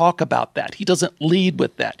doesn't talk about that. He doesn't lead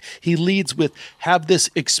with that. He leads with have this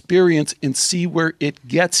experience and see where it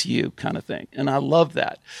gets you kind of thing. And I love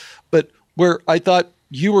that. But where I thought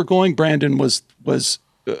you were going, Brandon, was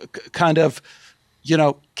kind of,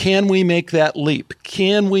 can we make that leap?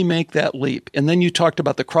 Can we make that leap? And then you talked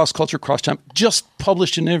about the cross-culture, cross-time. Just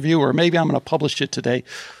published an interview, or maybe I'm going to publish it today,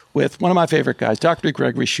 with one of my favorite guys, Dr.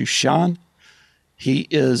 Gregory Shushan. He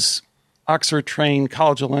is Oxford trained,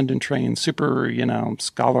 College of London trained, super,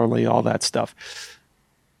 scholarly, all that stuff.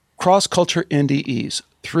 Cross-culture NDEs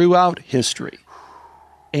throughout history.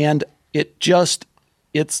 And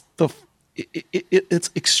it's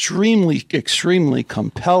extremely, extremely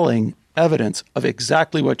compelling evidence of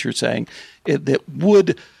exactly what you're saying that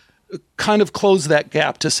would kind of close that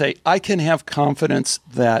gap to say, I can have confidence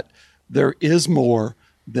that there is more,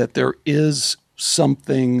 that there is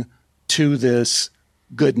something to this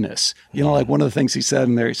goodness. Like one of the things he said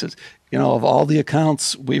in there, he says, of all the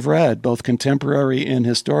accounts we've read, both contemporary and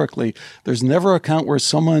historically, there's never an account where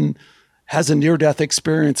someone has a near-death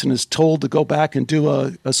experience and is told to go back and do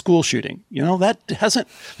a school shooting. That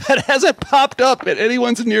hasn't popped up at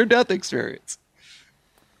anyone's near-death experience.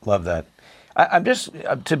 Love that. I'm just,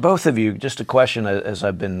 to both of you, just a question as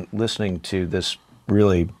I've been listening to this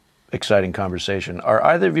really exciting conversation. Are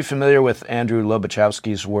either of you familiar with Andrew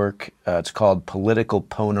Lobachowski's work? It's called Political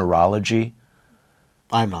Ponerology.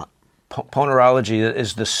 I'm not. Ponerology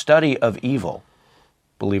is the study of evil,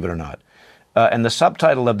 believe it or not. And the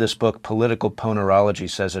subtitle of this book, Political Ponerology,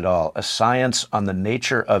 says it all: a science on the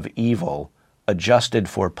nature of evil adjusted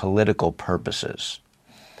for political purposes.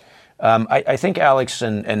 I think Alex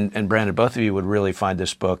and Brandon, both of you would really find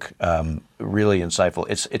this book really insightful.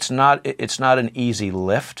 It's not an easy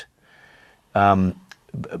lift.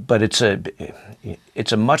 But it's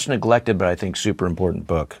a much neglected, but I think super important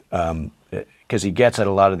book because he gets at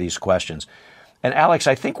a lot of these questions. And Alex,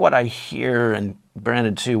 I think what I hear, and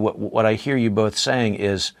Brandon too, what I hear you both saying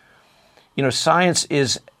is, science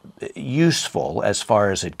is useful as far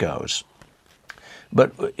as it goes,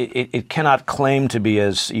 but it cannot claim to be,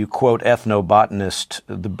 as you quote ethnobotanist,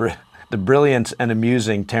 the brilliant and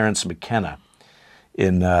amusing Terence McKenna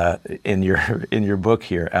in your book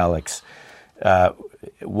here, Alex.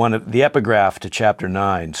 One of the epigraph to chapter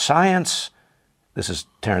 9, science, this is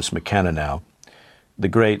Terence McKenna now, the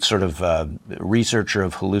great sort of researcher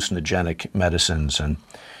of hallucinogenic medicines and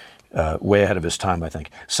way ahead of his time, I think.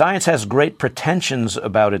 Science has great pretensions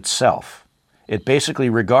about itself. It basically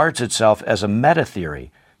regards itself as a meta-theory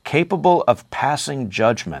capable of passing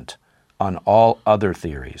judgment on all other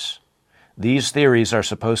theories. These theories are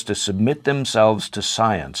supposed to submit themselves to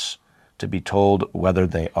science to be told whether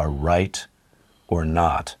they are right or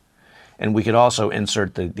not. And we could also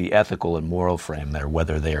insert the ethical and moral frame there,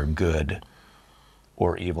 whether they are good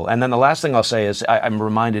or evil. And then the last thing I'll say is I'm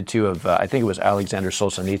reminded too of, I think it was Alexander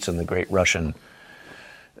Solzhenitsyn, the great Russian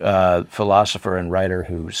philosopher and writer,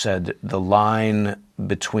 who said the line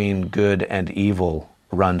between good and evil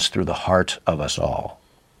runs through the heart of us all.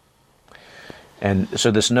 And so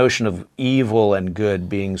this notion of evil and good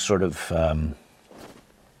being sort of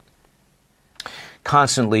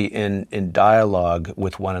constantly in dialogue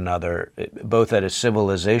with one another, both at a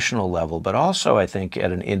civilizational level, but also, I think,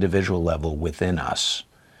 at an individual level within us.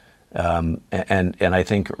 And I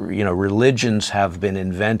think, religions have been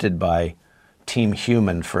invented by Team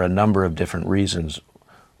Human for a number of different reasons.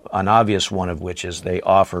 An obvious one of which is they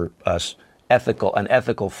offer us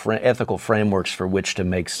ethical frameworks for which to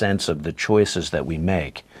make sense of the choices that we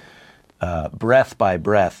make, breath by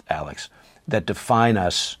breath, Alex, that define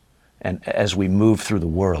us and as we move through the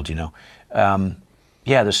world.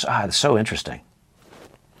 This is so interesting.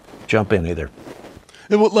 Jump in either.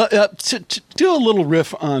 To do a little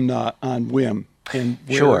riff on Wim and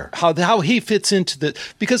sure how he fits into the,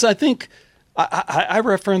 because I think I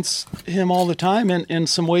reference him all the time in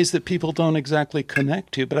some ways that people don't exactly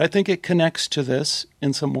connect to, but I think it connects to this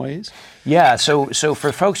in some ways. Yeah, so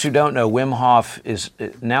for folks who don't know, Wim Hof is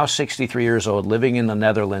now 63 years old, living in the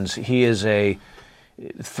Netherlands. He is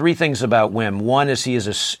Three things about Wim. One is he is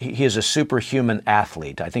a superhuman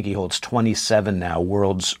athlete. I think he holds 27 now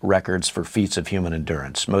world's records for feats of human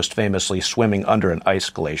endurance, most famously swimming under an ice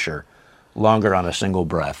glacier longer on a single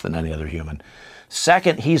breath than any other human.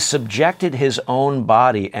 Second, he's subjected his own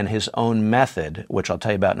body and his own method, which I'll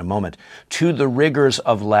tell you about in a moment, to the rigors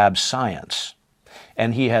of lab science.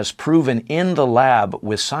 And he has proven in the lab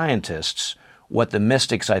with scientists what the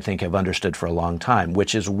mystics, I think, have understood for a long time,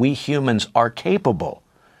 which is we humans are capable,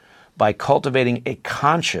 by cultivating a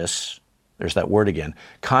conscious, there's that word again,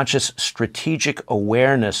 conscious strategic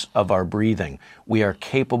awareness of our breathing. We are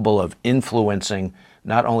capable of influencing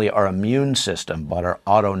not only our immune system, but our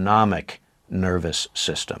autonomic nervous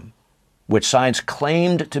system, which science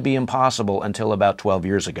claimed to be impossible until about 12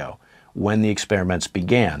 years ago, when the experiments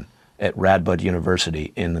began at Radboud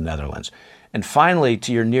University in the Netherlands. And finally,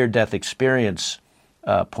 to your near-death experience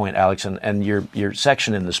point, Alex, and your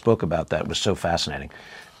section in this book about that was so fascinating.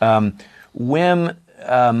 Wim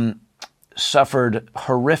suffered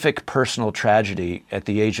horrific personal tragedy at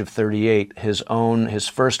the age of 38. His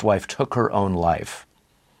first wife took her own life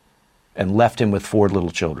and left him with 4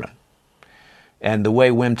 little children. And the way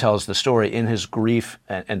Wim tells the story, in his grief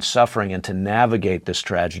and suffering and to navigate this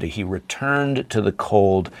tragedy, he returned to the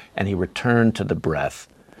cold and he returned to the breath,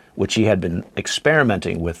 which he had been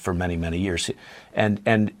experimenting with for many, many years,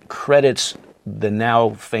 and credits the now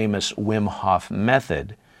famous Wim Hof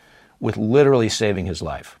method with literally saving his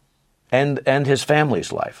life and his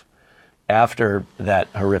family's life after that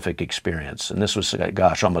horrific experience. And this was,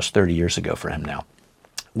 gosh, almost 30 years ago for him now.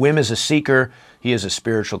 Wim is a seeker. He is a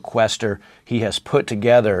spiritual quester. He has put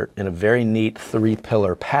together in a very neat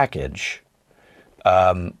 3-pillar package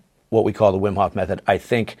what we call the Wim Hof method. I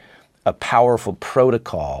think a powerful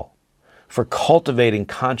protocol for cultivating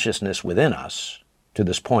consciousness within us to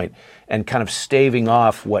this point and kind of staving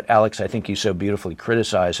off what, Alex, I think you so beautifully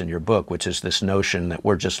criticize in your book, which is this notion that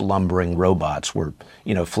we're just lumbering robots. We're,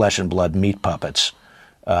 flesh and blood meat puppets.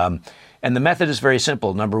 And the method is very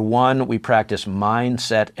simple. Number 1, we practice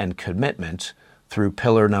mindset and commitment through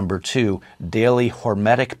pillar number 2, daily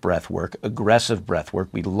hormetic breath work, aggressive breath work.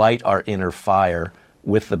 We light our inner fire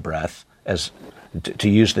with the breath, as to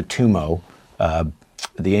use the Tumo,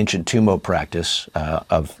 the ancient Tumo practice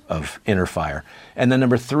of inner fire. And then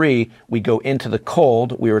number 3, we go into the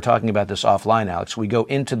cold. We were talking about this offline, Alex. We go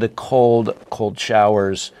into the cold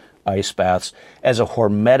showers, ice baths, as a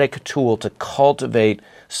hormetic tool to cultivate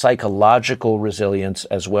psychological resilience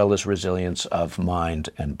as well as resilience of mind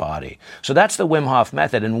and body. So that's the Wim Hof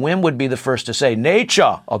method. And Wim would be the first to say,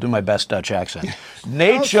 nature, I'll do my best Dutch accent.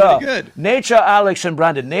 Nature, nature, Alex and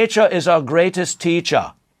Brandon, nature is our greatest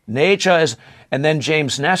teacher. Nature is, and then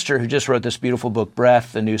James Nestor, who just wrote this beautiful book,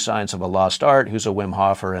 Breath, The New Science of a Lost Art, who's a Wim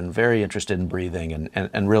Hofer and very interested in breathing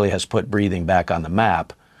and really has put breathing back on the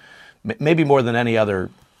map, maybe more than any other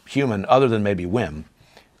human other than maybe Wim.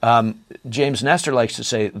 James Nestor likes to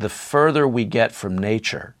say, the further we get from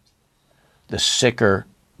nature, the sicker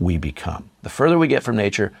we become. The further we get from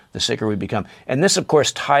nature, the sicker we become. And this, of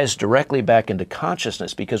course, ties directly back into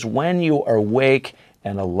consciousness, because when you are awake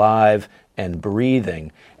and alive and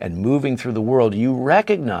breathing and moving through the world, you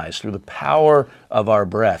recognize through the power of our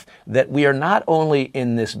breath that we are not only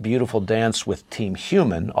in this beautiful dance with Team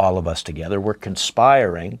Human, all of us together, we're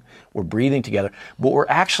conspiring, we're breathing together, but we're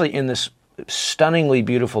actually in this stunningly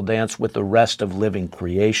beautiful dance with the rest of living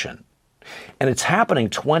creation. And it's happening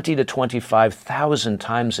 20 to 25,000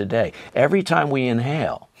 times a day. Every time we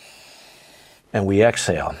inhale and we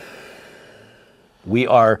exhale, we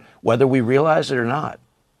are, whether we realize it or not,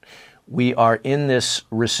 we are in this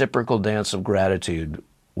reciprocal dance of gratitude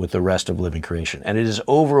with the rest of living creation. And it is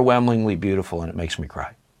overwhelmingly beautiful, and it makes me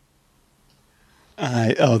cry.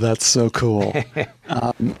 That's so cool.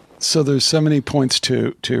 So there's so many points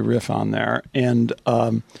to riff on there. And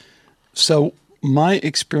so my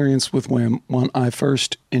experience with Wim when I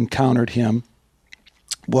first encountered him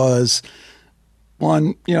was,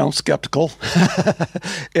 one, skeptical.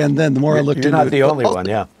 And then the more I looked into it. You're not the only one,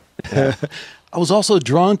 yeah. I was also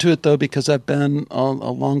drawn to it, though, because I've been a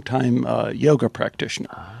long-time yoga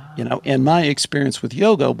practitioner, and my experience with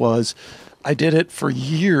yoga was I did it for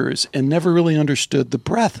years and never really understood the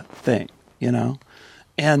breath thing,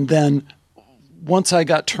 And then once I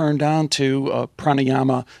got turned on to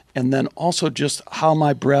pranayama, and then also just how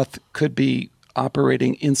my breath could be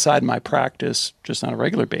operating inside my practice just on a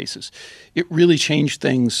regular basis, it really changed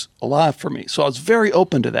things a lot for me. So I was very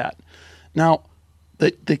open to that. Now,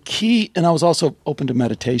 the key, and I was also open to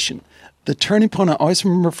meditation. The turning point I always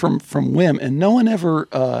remember from Wim, and no one ever,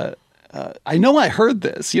 I know I heard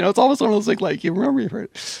this, it's almost one of those things like you remember you heard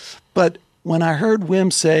it. But when I heard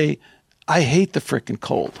Wim say, I hate the freaking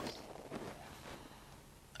cold.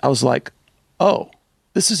 I was like, oh,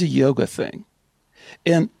 this is a yoga thing.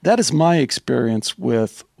 And that is my experience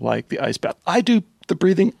with like the ice bath. I do the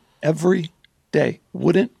breathing every day.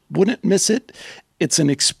 Wouldn't miss it. It's an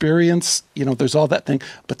experience, there's all that thing,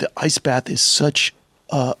 but the ice bath is such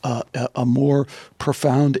a more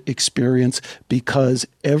profound experience because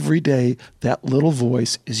every day that little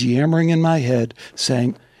voice is yammering in my head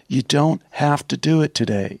saying, you don't have to do it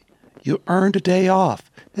today. You earned a day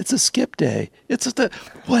off. It's a skip day. It's just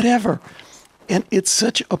whatever. And it's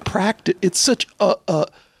such a practice. It's such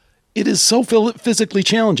it is so physically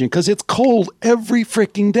challenging because it's cold every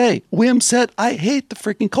freaking day. Wim said, I hate the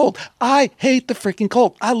freaking cold. I hate the freaking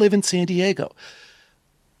cold. I live in San Diego.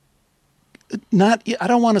 I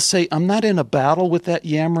don't want to say I'm not in a battle with that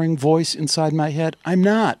yammering voice inside my head. I'm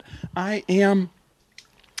not. I am.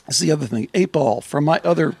 That's the other thing. 8-Ball from my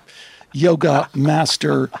other yoga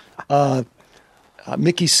master,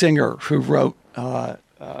 Mickey Singer, who wrote a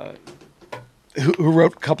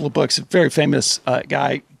couple of books. A very famous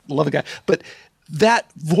guy. Love the guy. But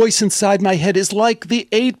that voice inside my head is like the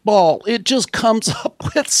 8-Ball. It just comes up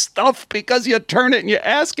with stuff because you turn it and you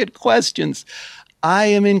ask it questions. I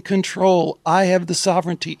am in control. I have the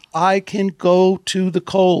sovereignty. I can go to the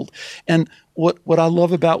cold. And what I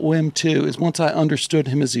love about Wim too is once I understood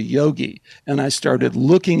him as a yogi and I started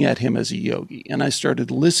looking at him as a yogi and I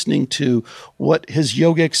started listening to what his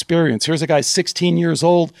yoga experience. Here's a guy 16 years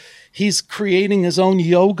old. He's creating his own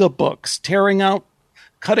yoga books, cutting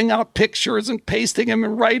out pictures and pasting them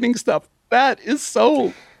and writing stuff. That is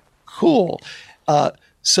so cool.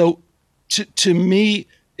 So to me,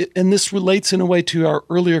 and this relates in a way to our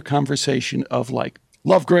earlier conversation of like,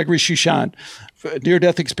 love Gregory Shushan,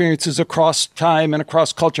 near-death experiences across time and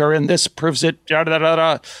across culture, and this proves it, da, da, da,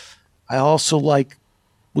 da. I also like,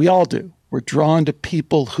 we all do. We're drawn to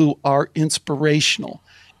people who are inspirational,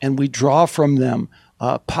 and we draw from them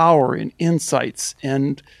power and insights,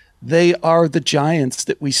 and they are the giants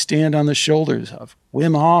that we stand on the shoulders of.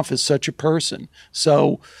 Wim Hof is such a person.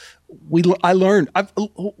 So I learned.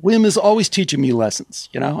 Wim is always teaching me lessons.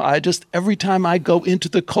 Every time I go into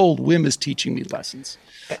the cold, Wim is teaching me lessons.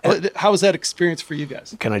 How was that experience for you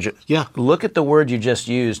guys? Can I just Yeah. Look at the word you just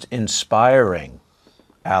used, inspiring,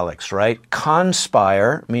 Alex, right?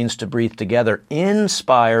 Conspire means to breathe together.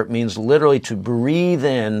 Inspire means literally to breathe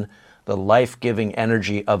in the life-giving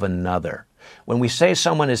energy of another. When we say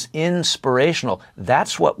someone is inspirational,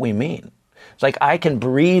 that's what we mean. It's like I can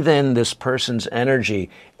breathe in this person's energy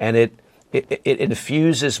and it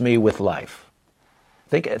infuses me with life.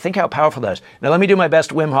 Think how powerful that is. Now let me do my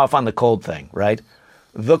best Wim Hof on the cold thing, right?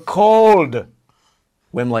 The cold,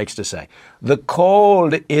 Wim likes to say, the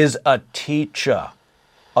cold is a teacher.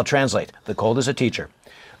 I'll translate. The cold is a teacher.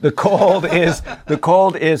 The cold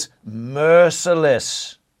is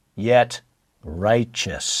merciless yet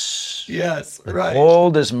righteous. Yes, the right.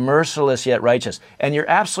 cold is merciless yet righteous. And you're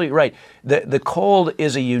absolutely right. The cold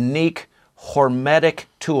is a unique hormetic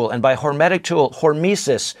tool. And by hormetic tool,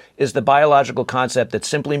 hormesis is the biological concept that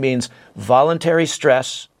simply means voluntary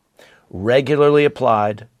stress regularly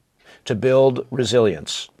applied to build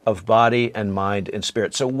resilience of body and mind and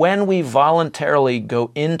spirit. So when we voluntarily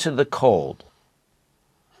go into the cold,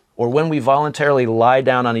 or when we voluntarily lie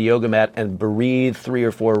down on a yoga mat and breathe 3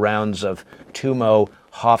 or 4 rounds of Tumo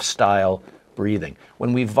Hof-style breathing,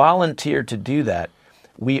 when we volunteer to do that,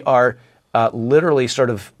 we are literally sort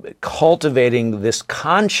of cultivating this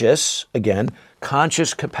conscious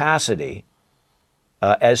capacity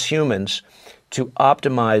as humans to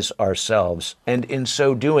optimize ourselves. And in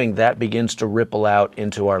so doing, that begins to ripple out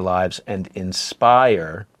into our lives and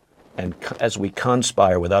inspire. And as we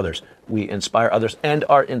conspire with others, we inspire others and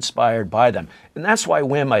are inspired by them. And that's why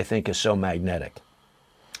Wim, I think, is so magnetic.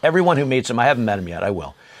 Everyone who meets him, I haven't met him yet, I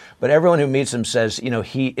will, but everyone who meets him says,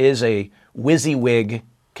 he is a WYSIWYG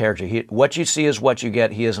character. What you see is what you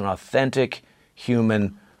get. He is an authentic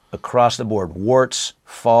human across the board. Warts,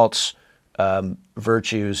 faults,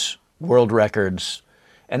 virtues, world records.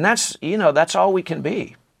 And that's all we can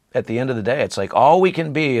be at the end of the day. It's like all we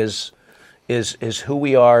can be is who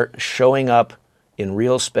we are, showing up in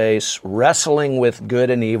real space, wrestling with good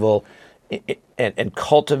and evil, and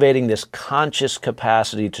cultivating this conscious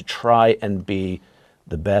capacity to try and be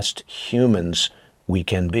the best humans we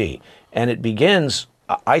can be. And it begins,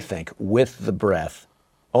 I think, with the breath,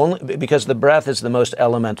 only because the breath is the most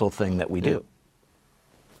elemental thing that we do.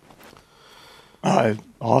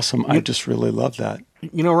 Awesome. I just really love that.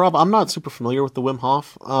 Rob, I'm not super familiar with the Wim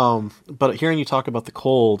Hof, but hearing you talk about the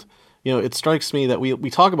cold, it strikes me that we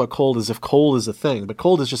talk about cold as if cold is a thing, but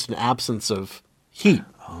cold is just an absence of heat.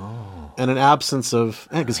 Oh. and an absence of,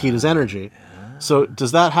 because heat is energy. So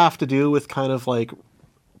does that have to do with kind of like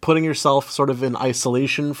putting yourself sort of in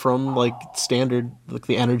isolation from like standard, like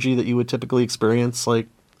the energy that you would typically experience like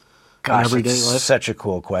in everyday it's life? such a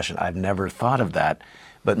cool question. I've never thought of that.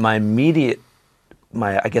 But my immediate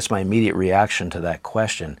reaction to that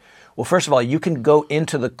question, well, first of all, you can go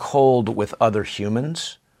into the cold with other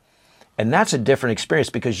humans, and that's a different experience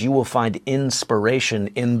because you will find inspiration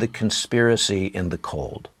in the conspiracy in the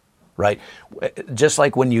cold, right? Just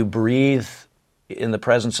like when you breathe in the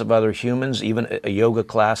presence of other humans, even a yoga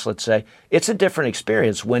class, let's say, it's a different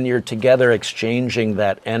experience when you're together exchanging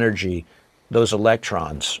that energy, those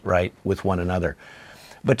electrons, right, with one another.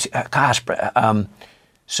 But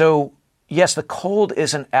so yes, the cold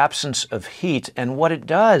is an absence of heat, and what it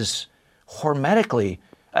does hormetically,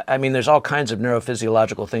 I mean, there's all kinds of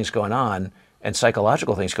neurophysiological things going on and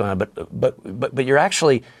psychological things going on, but you're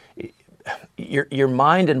actually, your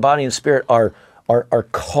mind and body and spirit are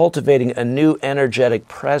cultivating a new energetic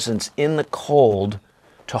presence in the cold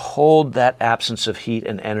to hold that absence of heat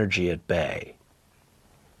and energy at bay.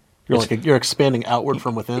 You're expanding outward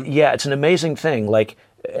from within? Yeah, it's an amazing thing. Like,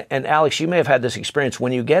 and Alex, you may have had this experience.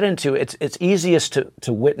 When you get into it's easiest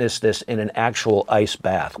to witness this in an actual ice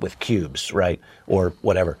bath with cubes, right? Or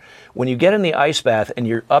whatever. When you get in the ice bath and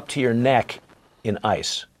you're up to your neck in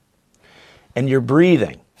ice and you're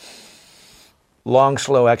breathing, long,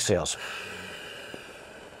 slow exhales,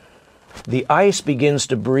 the ice begins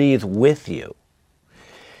to breathe with you.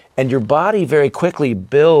 And your body very quickly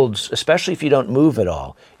builds, especially if you don't move at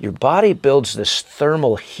all, your body builds this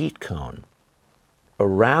thermal heat cone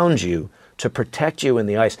around you to protect you in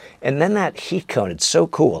the ice. And then that heat cone, it's so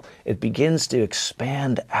cool, it begins to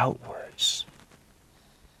expand outwards.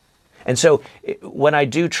 And so when I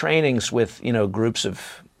do trainings with, groups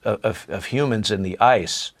of humans in the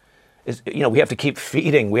ice, we have to keep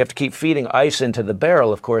feeding ice into the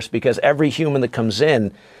barrel, of course, because every human that comes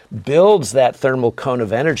in builds that thermal cone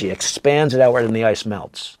of energy, expands it outward, and the ice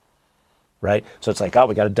melts, right? So it's like,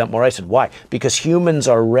 we got to dump more ice in. Why? Because humans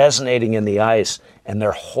are resonating in the ice, and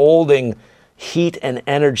they're holding heat and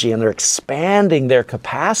energy, and they're expanding their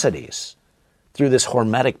capacities through this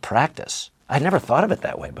hormetic practice. I'd never thought of it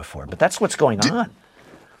that way before, but that's what's going on.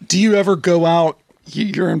 Do you ever go out?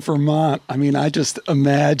 You're in Vermont. I mean, I just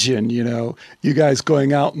imagine, you guys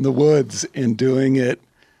going out in the woods and doing it.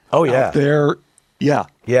 Oh, yeah. Out there. Yeah.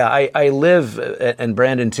 Yeah, I live, and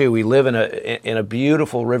Brandon too, we live in a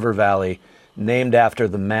beautiful river valley named after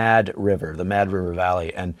the Mad River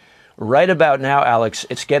Valley. And right about now, Alex,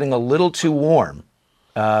 it's getting a little too warm.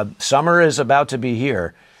 Summer is about to be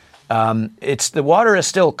here. The water is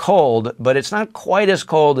still cold, but it's not quite as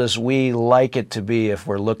cold as we like it to be if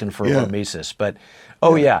we're looking for hormesis. But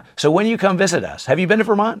yeah. So when you come visit us, have you been to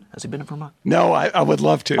Vermont? Has he been to Vermont? No, I would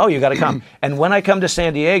love to. Oh, you got to come. And when I come to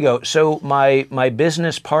San Diego, so my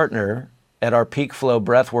business partner at our Peak Flow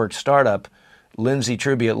Breathwork startup, Lindsay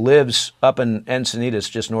Trubia, lives up in Encinitas,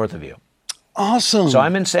 just north of you. Awesome. So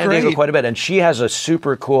I'm in San Diego quite a bit, and she has a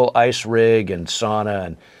super cool ice rig and sauna,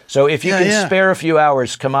 and so if you can spare a few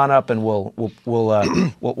hours, come on up and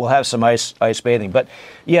we'll have some ice bathing. But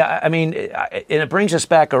yeah, I mean, and it brings us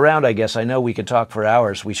back around. I guess I know we could talk for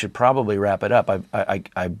hours. We should probably wrap it up.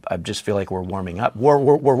 I just feel like we're warming up. We're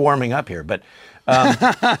warming up here, but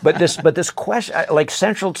this question, like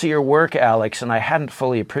central to your work, Alex, and I hadn't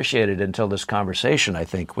fully appreciated it until this conversation. I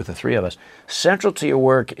think with the three of us, central to your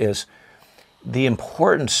work is the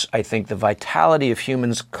importance, I think, the vitality of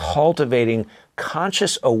humans cultivating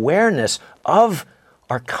conscious awareness of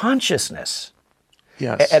our consciousness.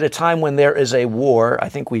 Yes. At a time when there is a war, I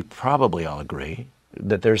think we probably all agree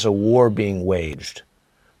that there's a war being waged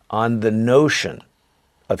on the notion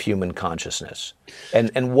of human consciousness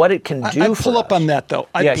and what it can do. I pull up on that though.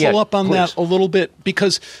 I pull up on that a little bit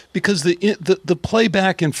because the play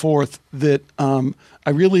back and forth that I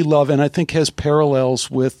really love and I think has parallels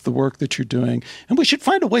with the work that you're doing. And we should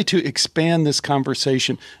find a way to expand this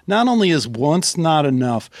conversation. Not only is once not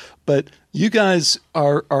enough, but you guys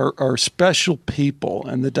are special people,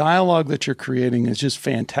 and the dialogue that you're creating is just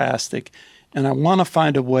fantastic. And I want to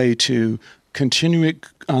find a way to continue it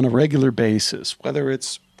on a regular basis, whether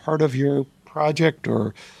it's part of your project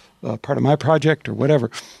or part of my project or whatever.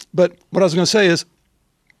 But what I was going to say is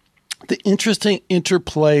the interesting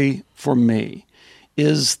interplay for me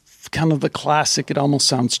is kind of the classic, it almost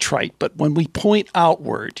sounds trite, but when we point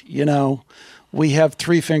outward, we have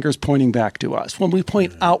three fingers pointing back to us. When we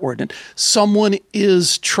point outward and someone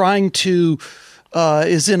is trying to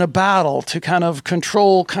is in a battle to kind of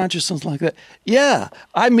control consciousness like that. Yeah,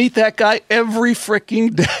 I meet that guy every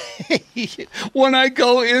freaking day when I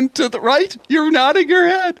go into the, right? You're nodding your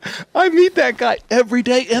head. I meet that guy every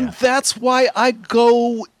day, and that's why I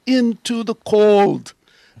go into the cold.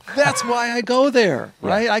 That's why I go there,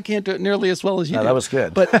 right? I can't do it nearly as well as you do. That was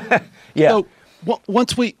good. But yeah. So,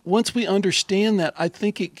 once we understand that, I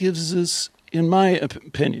think it gives us, in my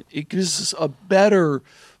opinion, it gives us a better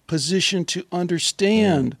position to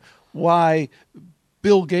understand why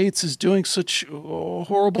Bill Gates is doing such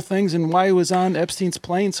horrible things and why he was on Epstein's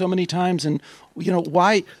plane so many times, and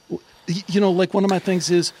why. Like one of my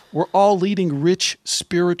things is we're all leading rich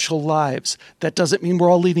spiritual lives. That doesn't mean we're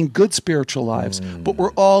all leading good spiritual lives, but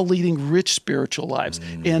we're all leading rich spiritual lives.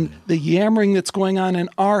 And the yammering that's going on in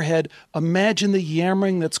our head, imagine the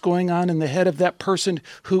yammering that's going on in the head of that person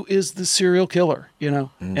who is the serial killer,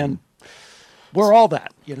 and we're all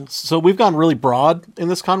that, So we've gone really broad in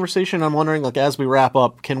this conversation. I'm wondering, like, as we wrap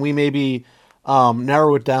up, can we maybe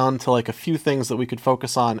narrow it down to like a few things that we could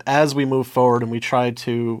focus on as we move forward and we try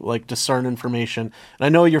to like discern information? And I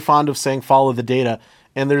know you're fond of saying follow the data,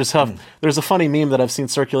 and there's a funny meme that I've seen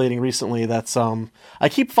circulating recently that's I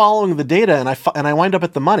keep following the data and I wind up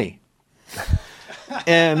at the money.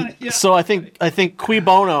 And so I think Cui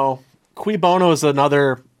Bono is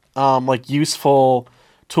another like useful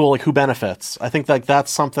tool, like who benefits. I think like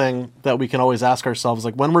that's something that we can always ask ourselves,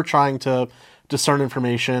 like when we're trying to discern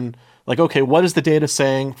information, like, okay, what is the data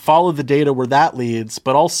saying? Follow the data where that leads,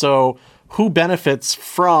 but also who benefits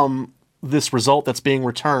from this result that's being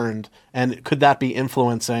returned, and could that be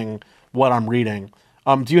influencing what I'm reading?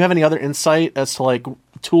 Do you have any other insight as to like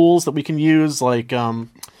tools that we can use, like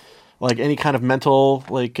any kind of mental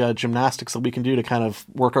like gymnastics that we can do to kind of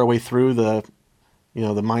work our way through the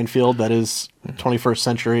minefield that is 21st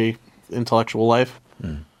century intellectual life?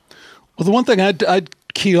 Well, the one thing I'd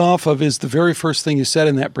key off of is the very first thing you said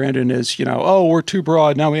in that, Brandon, is, we're too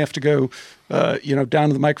broad. Now we have to go, down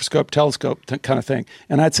to the microscope, telescope kind of thing.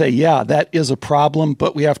 And I'd say, yeah, that is a problem,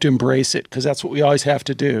 but we have to embrace it because that's what we always have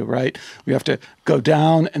to do, right? We have to go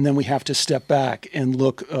down and then we have to step back and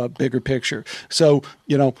look bigger picture. So,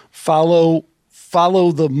 follow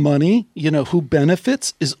the money, who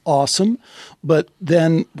benefits is awesome, but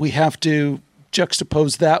then we have to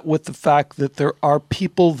juxtapose that with the fact that there are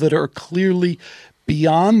people that are clearly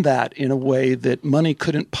beyond that in a way that money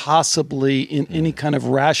couldn't possibly, in any kind of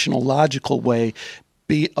rational, logical way,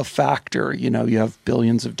 be a factor. You have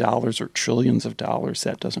billions of dollars or trillions of dollars.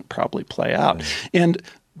 That doesn't probably play out. And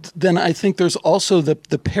then I think there's also the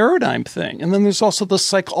paradigm thing. And then there's also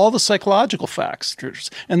all the psychological factors.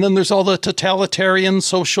 And then there's all the totalitarian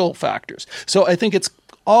social factors. So I think it's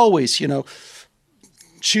always,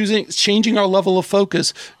 changing our level of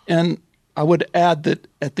focus. And I would add that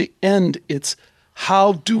at the end, it's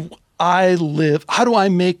how do I live? How do I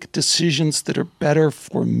make decisions that are better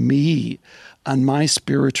for me on my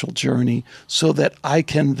spiritual journey so that I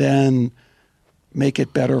can then make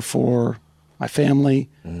it better for my family,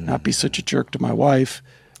 not be such a jerk to my wife,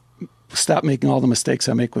 stop making all the mistakes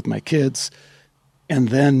I make with my kids, and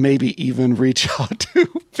then maybe even reach out to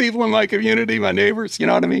people in my community, my neighbors, you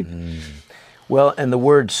know what I mean? Well, and the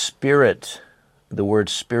word spirit, the word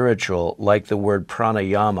spiritual, like the word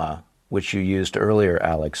pranayama, which you used earlier,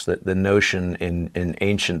 Alex, the notion in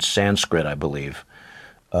ancient Sanskrit, I believe,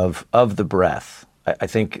 of the breath. I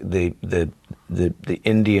think the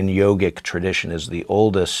Indian yogic tradition is the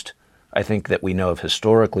oldest, I think, that we know of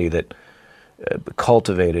historically that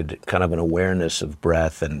cultivated kind of an awareness of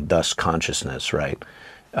breath and thus consciousness, right?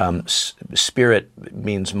 Spirit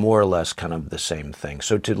means more or less kind of the same thing.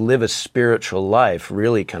 So to live a spiritual life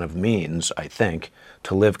really kind of means, I think,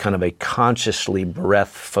 to live kind of a consciously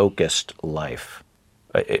breath-focused life,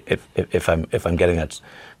 if I'm getting that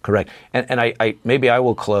correct. And I maybe I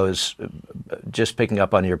will close just picking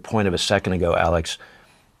up on your point of a second ago, Alex.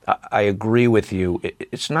 I agree with you.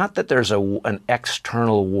 It's not that there's an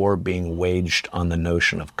external war being waged on the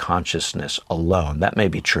notion of consciousness alone. That may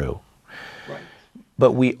be true. Right.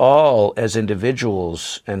 But we all, as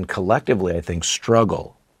individuals and collectively, I think,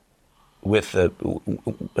 struggle with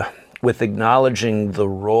acknowledging the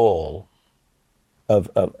role of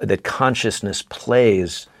that consciousness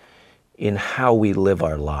plays in how we live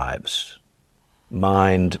our lives,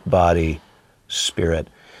 mind, body, spirit.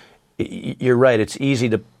 You're right. It's easy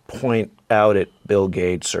to point out at Bill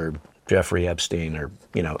Gates or Jeffrey Epstein or,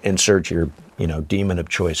 insert your, demon of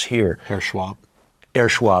choice here. Herr Schwab,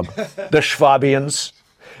 the Schwabians.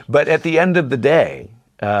 But at the end of the day,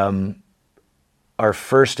 our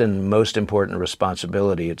first and most important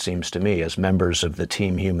responsibility, it seems to me, as members of the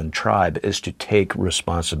Team Human tribe, is to take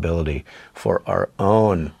responsibility for our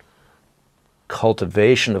own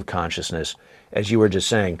cultivation of consciousness, as you were just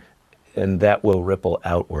saying, and that will ripple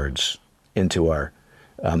outwards into our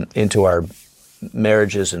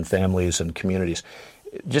marriages and families and communities.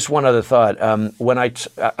 Just one other thought. When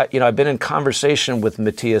I've been in conversation with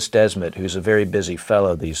Matthias Desmet, who's a very busy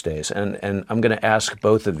fellow these days, and I'm going to ask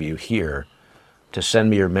both of you here to send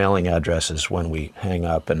me your mailing addresses when we hang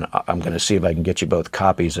up, and I'm going to see if I can get you both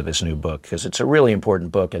copies of his new book, because it's a really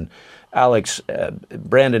important book. And Alex,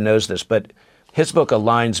 Brandon knows this, but his book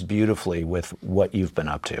aligns beautifully with what you've been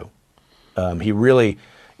up to. He really,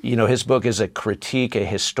 his book is a critique, a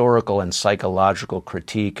historical and psychological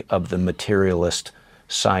critique of the materialist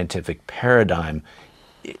scientific paradigm,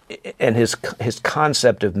 and his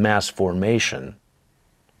concept of mass formation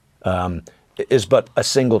is but a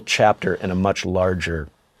single chapter in a much larger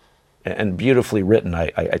and beautifully written,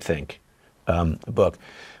 I think, book.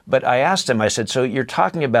 But I asked him, I said, so you're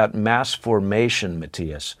talking about mass formation,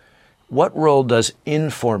 Matthias. What role does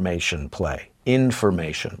information play?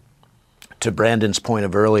 Information. To Brandon's point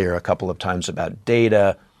of earlier a couple of times about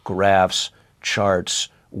data, graphs, charts,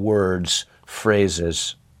 words,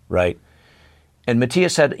 phrases, right? And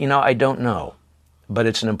Matthias said, I don't know, but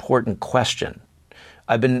it's an important question.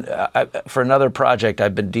 I've been, for another project,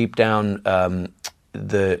 I've been deep down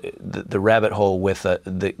the rabbit hole with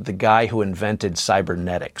the guy who invented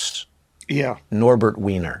cybernetics. Yeah. Norbert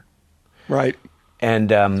Wiener. Right.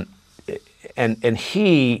 And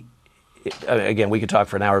he, again, we could talk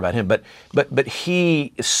for an hour about him, but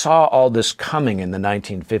he saw all this coming in the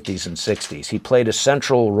 1950s and 60s. He played a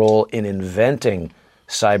central role in inventing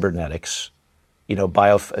cybernetics,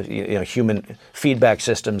 human feedback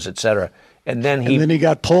systems, et cetera. And then he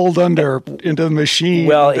got pulled into the machine.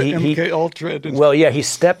 Well, MK Ultra. He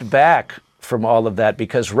stepped back from all of that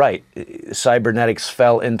because, cybernetics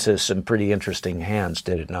fell into some pretty interesting hands,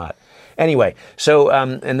 did it not? Anyway, so,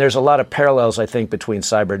 and there's a lot of parallels, I think, between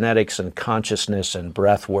cybernetics and consciousness and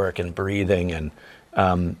breath work and breathing and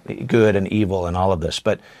good and evil and all of this.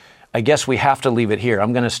 But I guess we have to leave it here.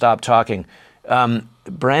 I'm going to stop talking.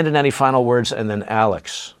 Brandon, any final words? And then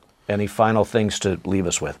Alex, any final things to leave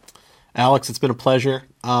us with? Alex, it's been a pleasure.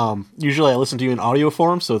 Usually I listen to you in audio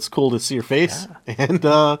form, so it's cool to see your face. Yeah.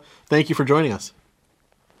 And thank you for joining us.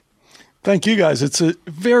 Thank you, guys. It's a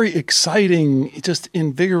very exciting, just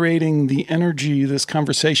invigorating the energy of this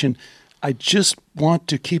conversation. I just want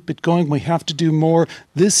to keep it going. We have to do more.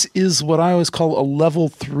 This is what I always call a level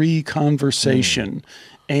 3 conversation.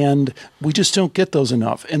 And we just don't get those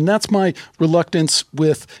enough. And that's my reluctance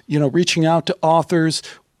with, reaching out to authors.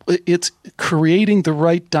 It's creating the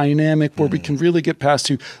right dynamic where we can really get past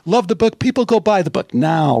to love the book. People go buy the book.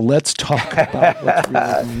 Now let's talk about what's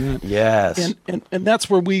really going on. Yes. And that's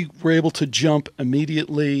where we were able to jump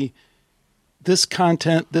immediately. This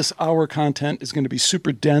hour content is going to be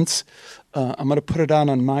super dense. I'm going to put it out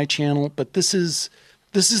on my channel, but this is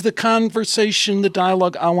the conversation, the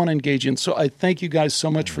dialogue I want to engage in. So I thank you guys so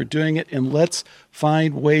much for doing it, and let's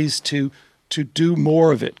find ways to do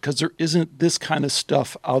more of it, because there isn't this kind of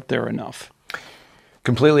stuff out there enough.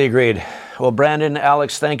 Completely agreed. Well, Brandon,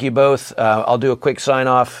 Alex, thank you both. I'll do a quick sign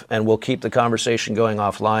off, and we'll keep the conversation going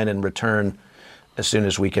offline and return as soon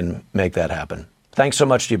as we can make that happen. Thanks so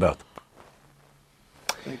much to you both.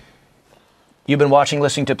 You've been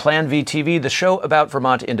listening to Plan V TV, the show about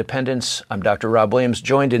Vermont independence. I'm Dr. Rob Williams,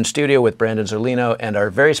 joined in studio with Brandon Zerlino and our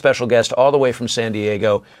very special guest all the way from San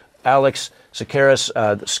Diego, Alex Tsakiris,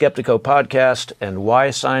 the Skeptiko podcast, and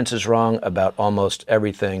Why Science is Wrong About Almost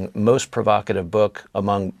Everything, most provocative book,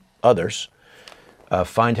 among others.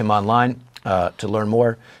 Find him online to learn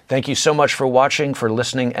more. Thank you so much for watching, for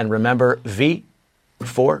listening, and remember, V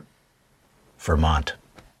for Vermont.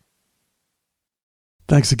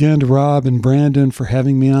 Thanks again to Rob and Brandon for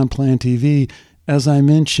having me on Plan TV. As I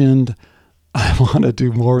mentioned, I want to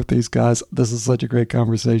do more with these guys. This is such a great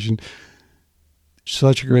conversation.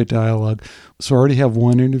 Such a great dialogue. So I already have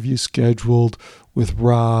one interview scheduled with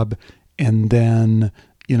Rob, and then,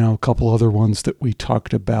 a couple other ones that we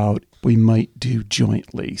talked about we might do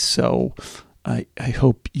jointly. So I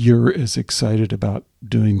hope you're as excited about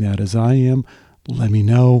doing that as I am. Let me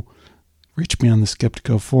know. Reach me on the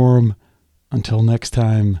Skeptiko forum. Until next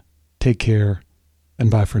time, take care,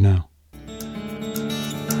 and bye for now.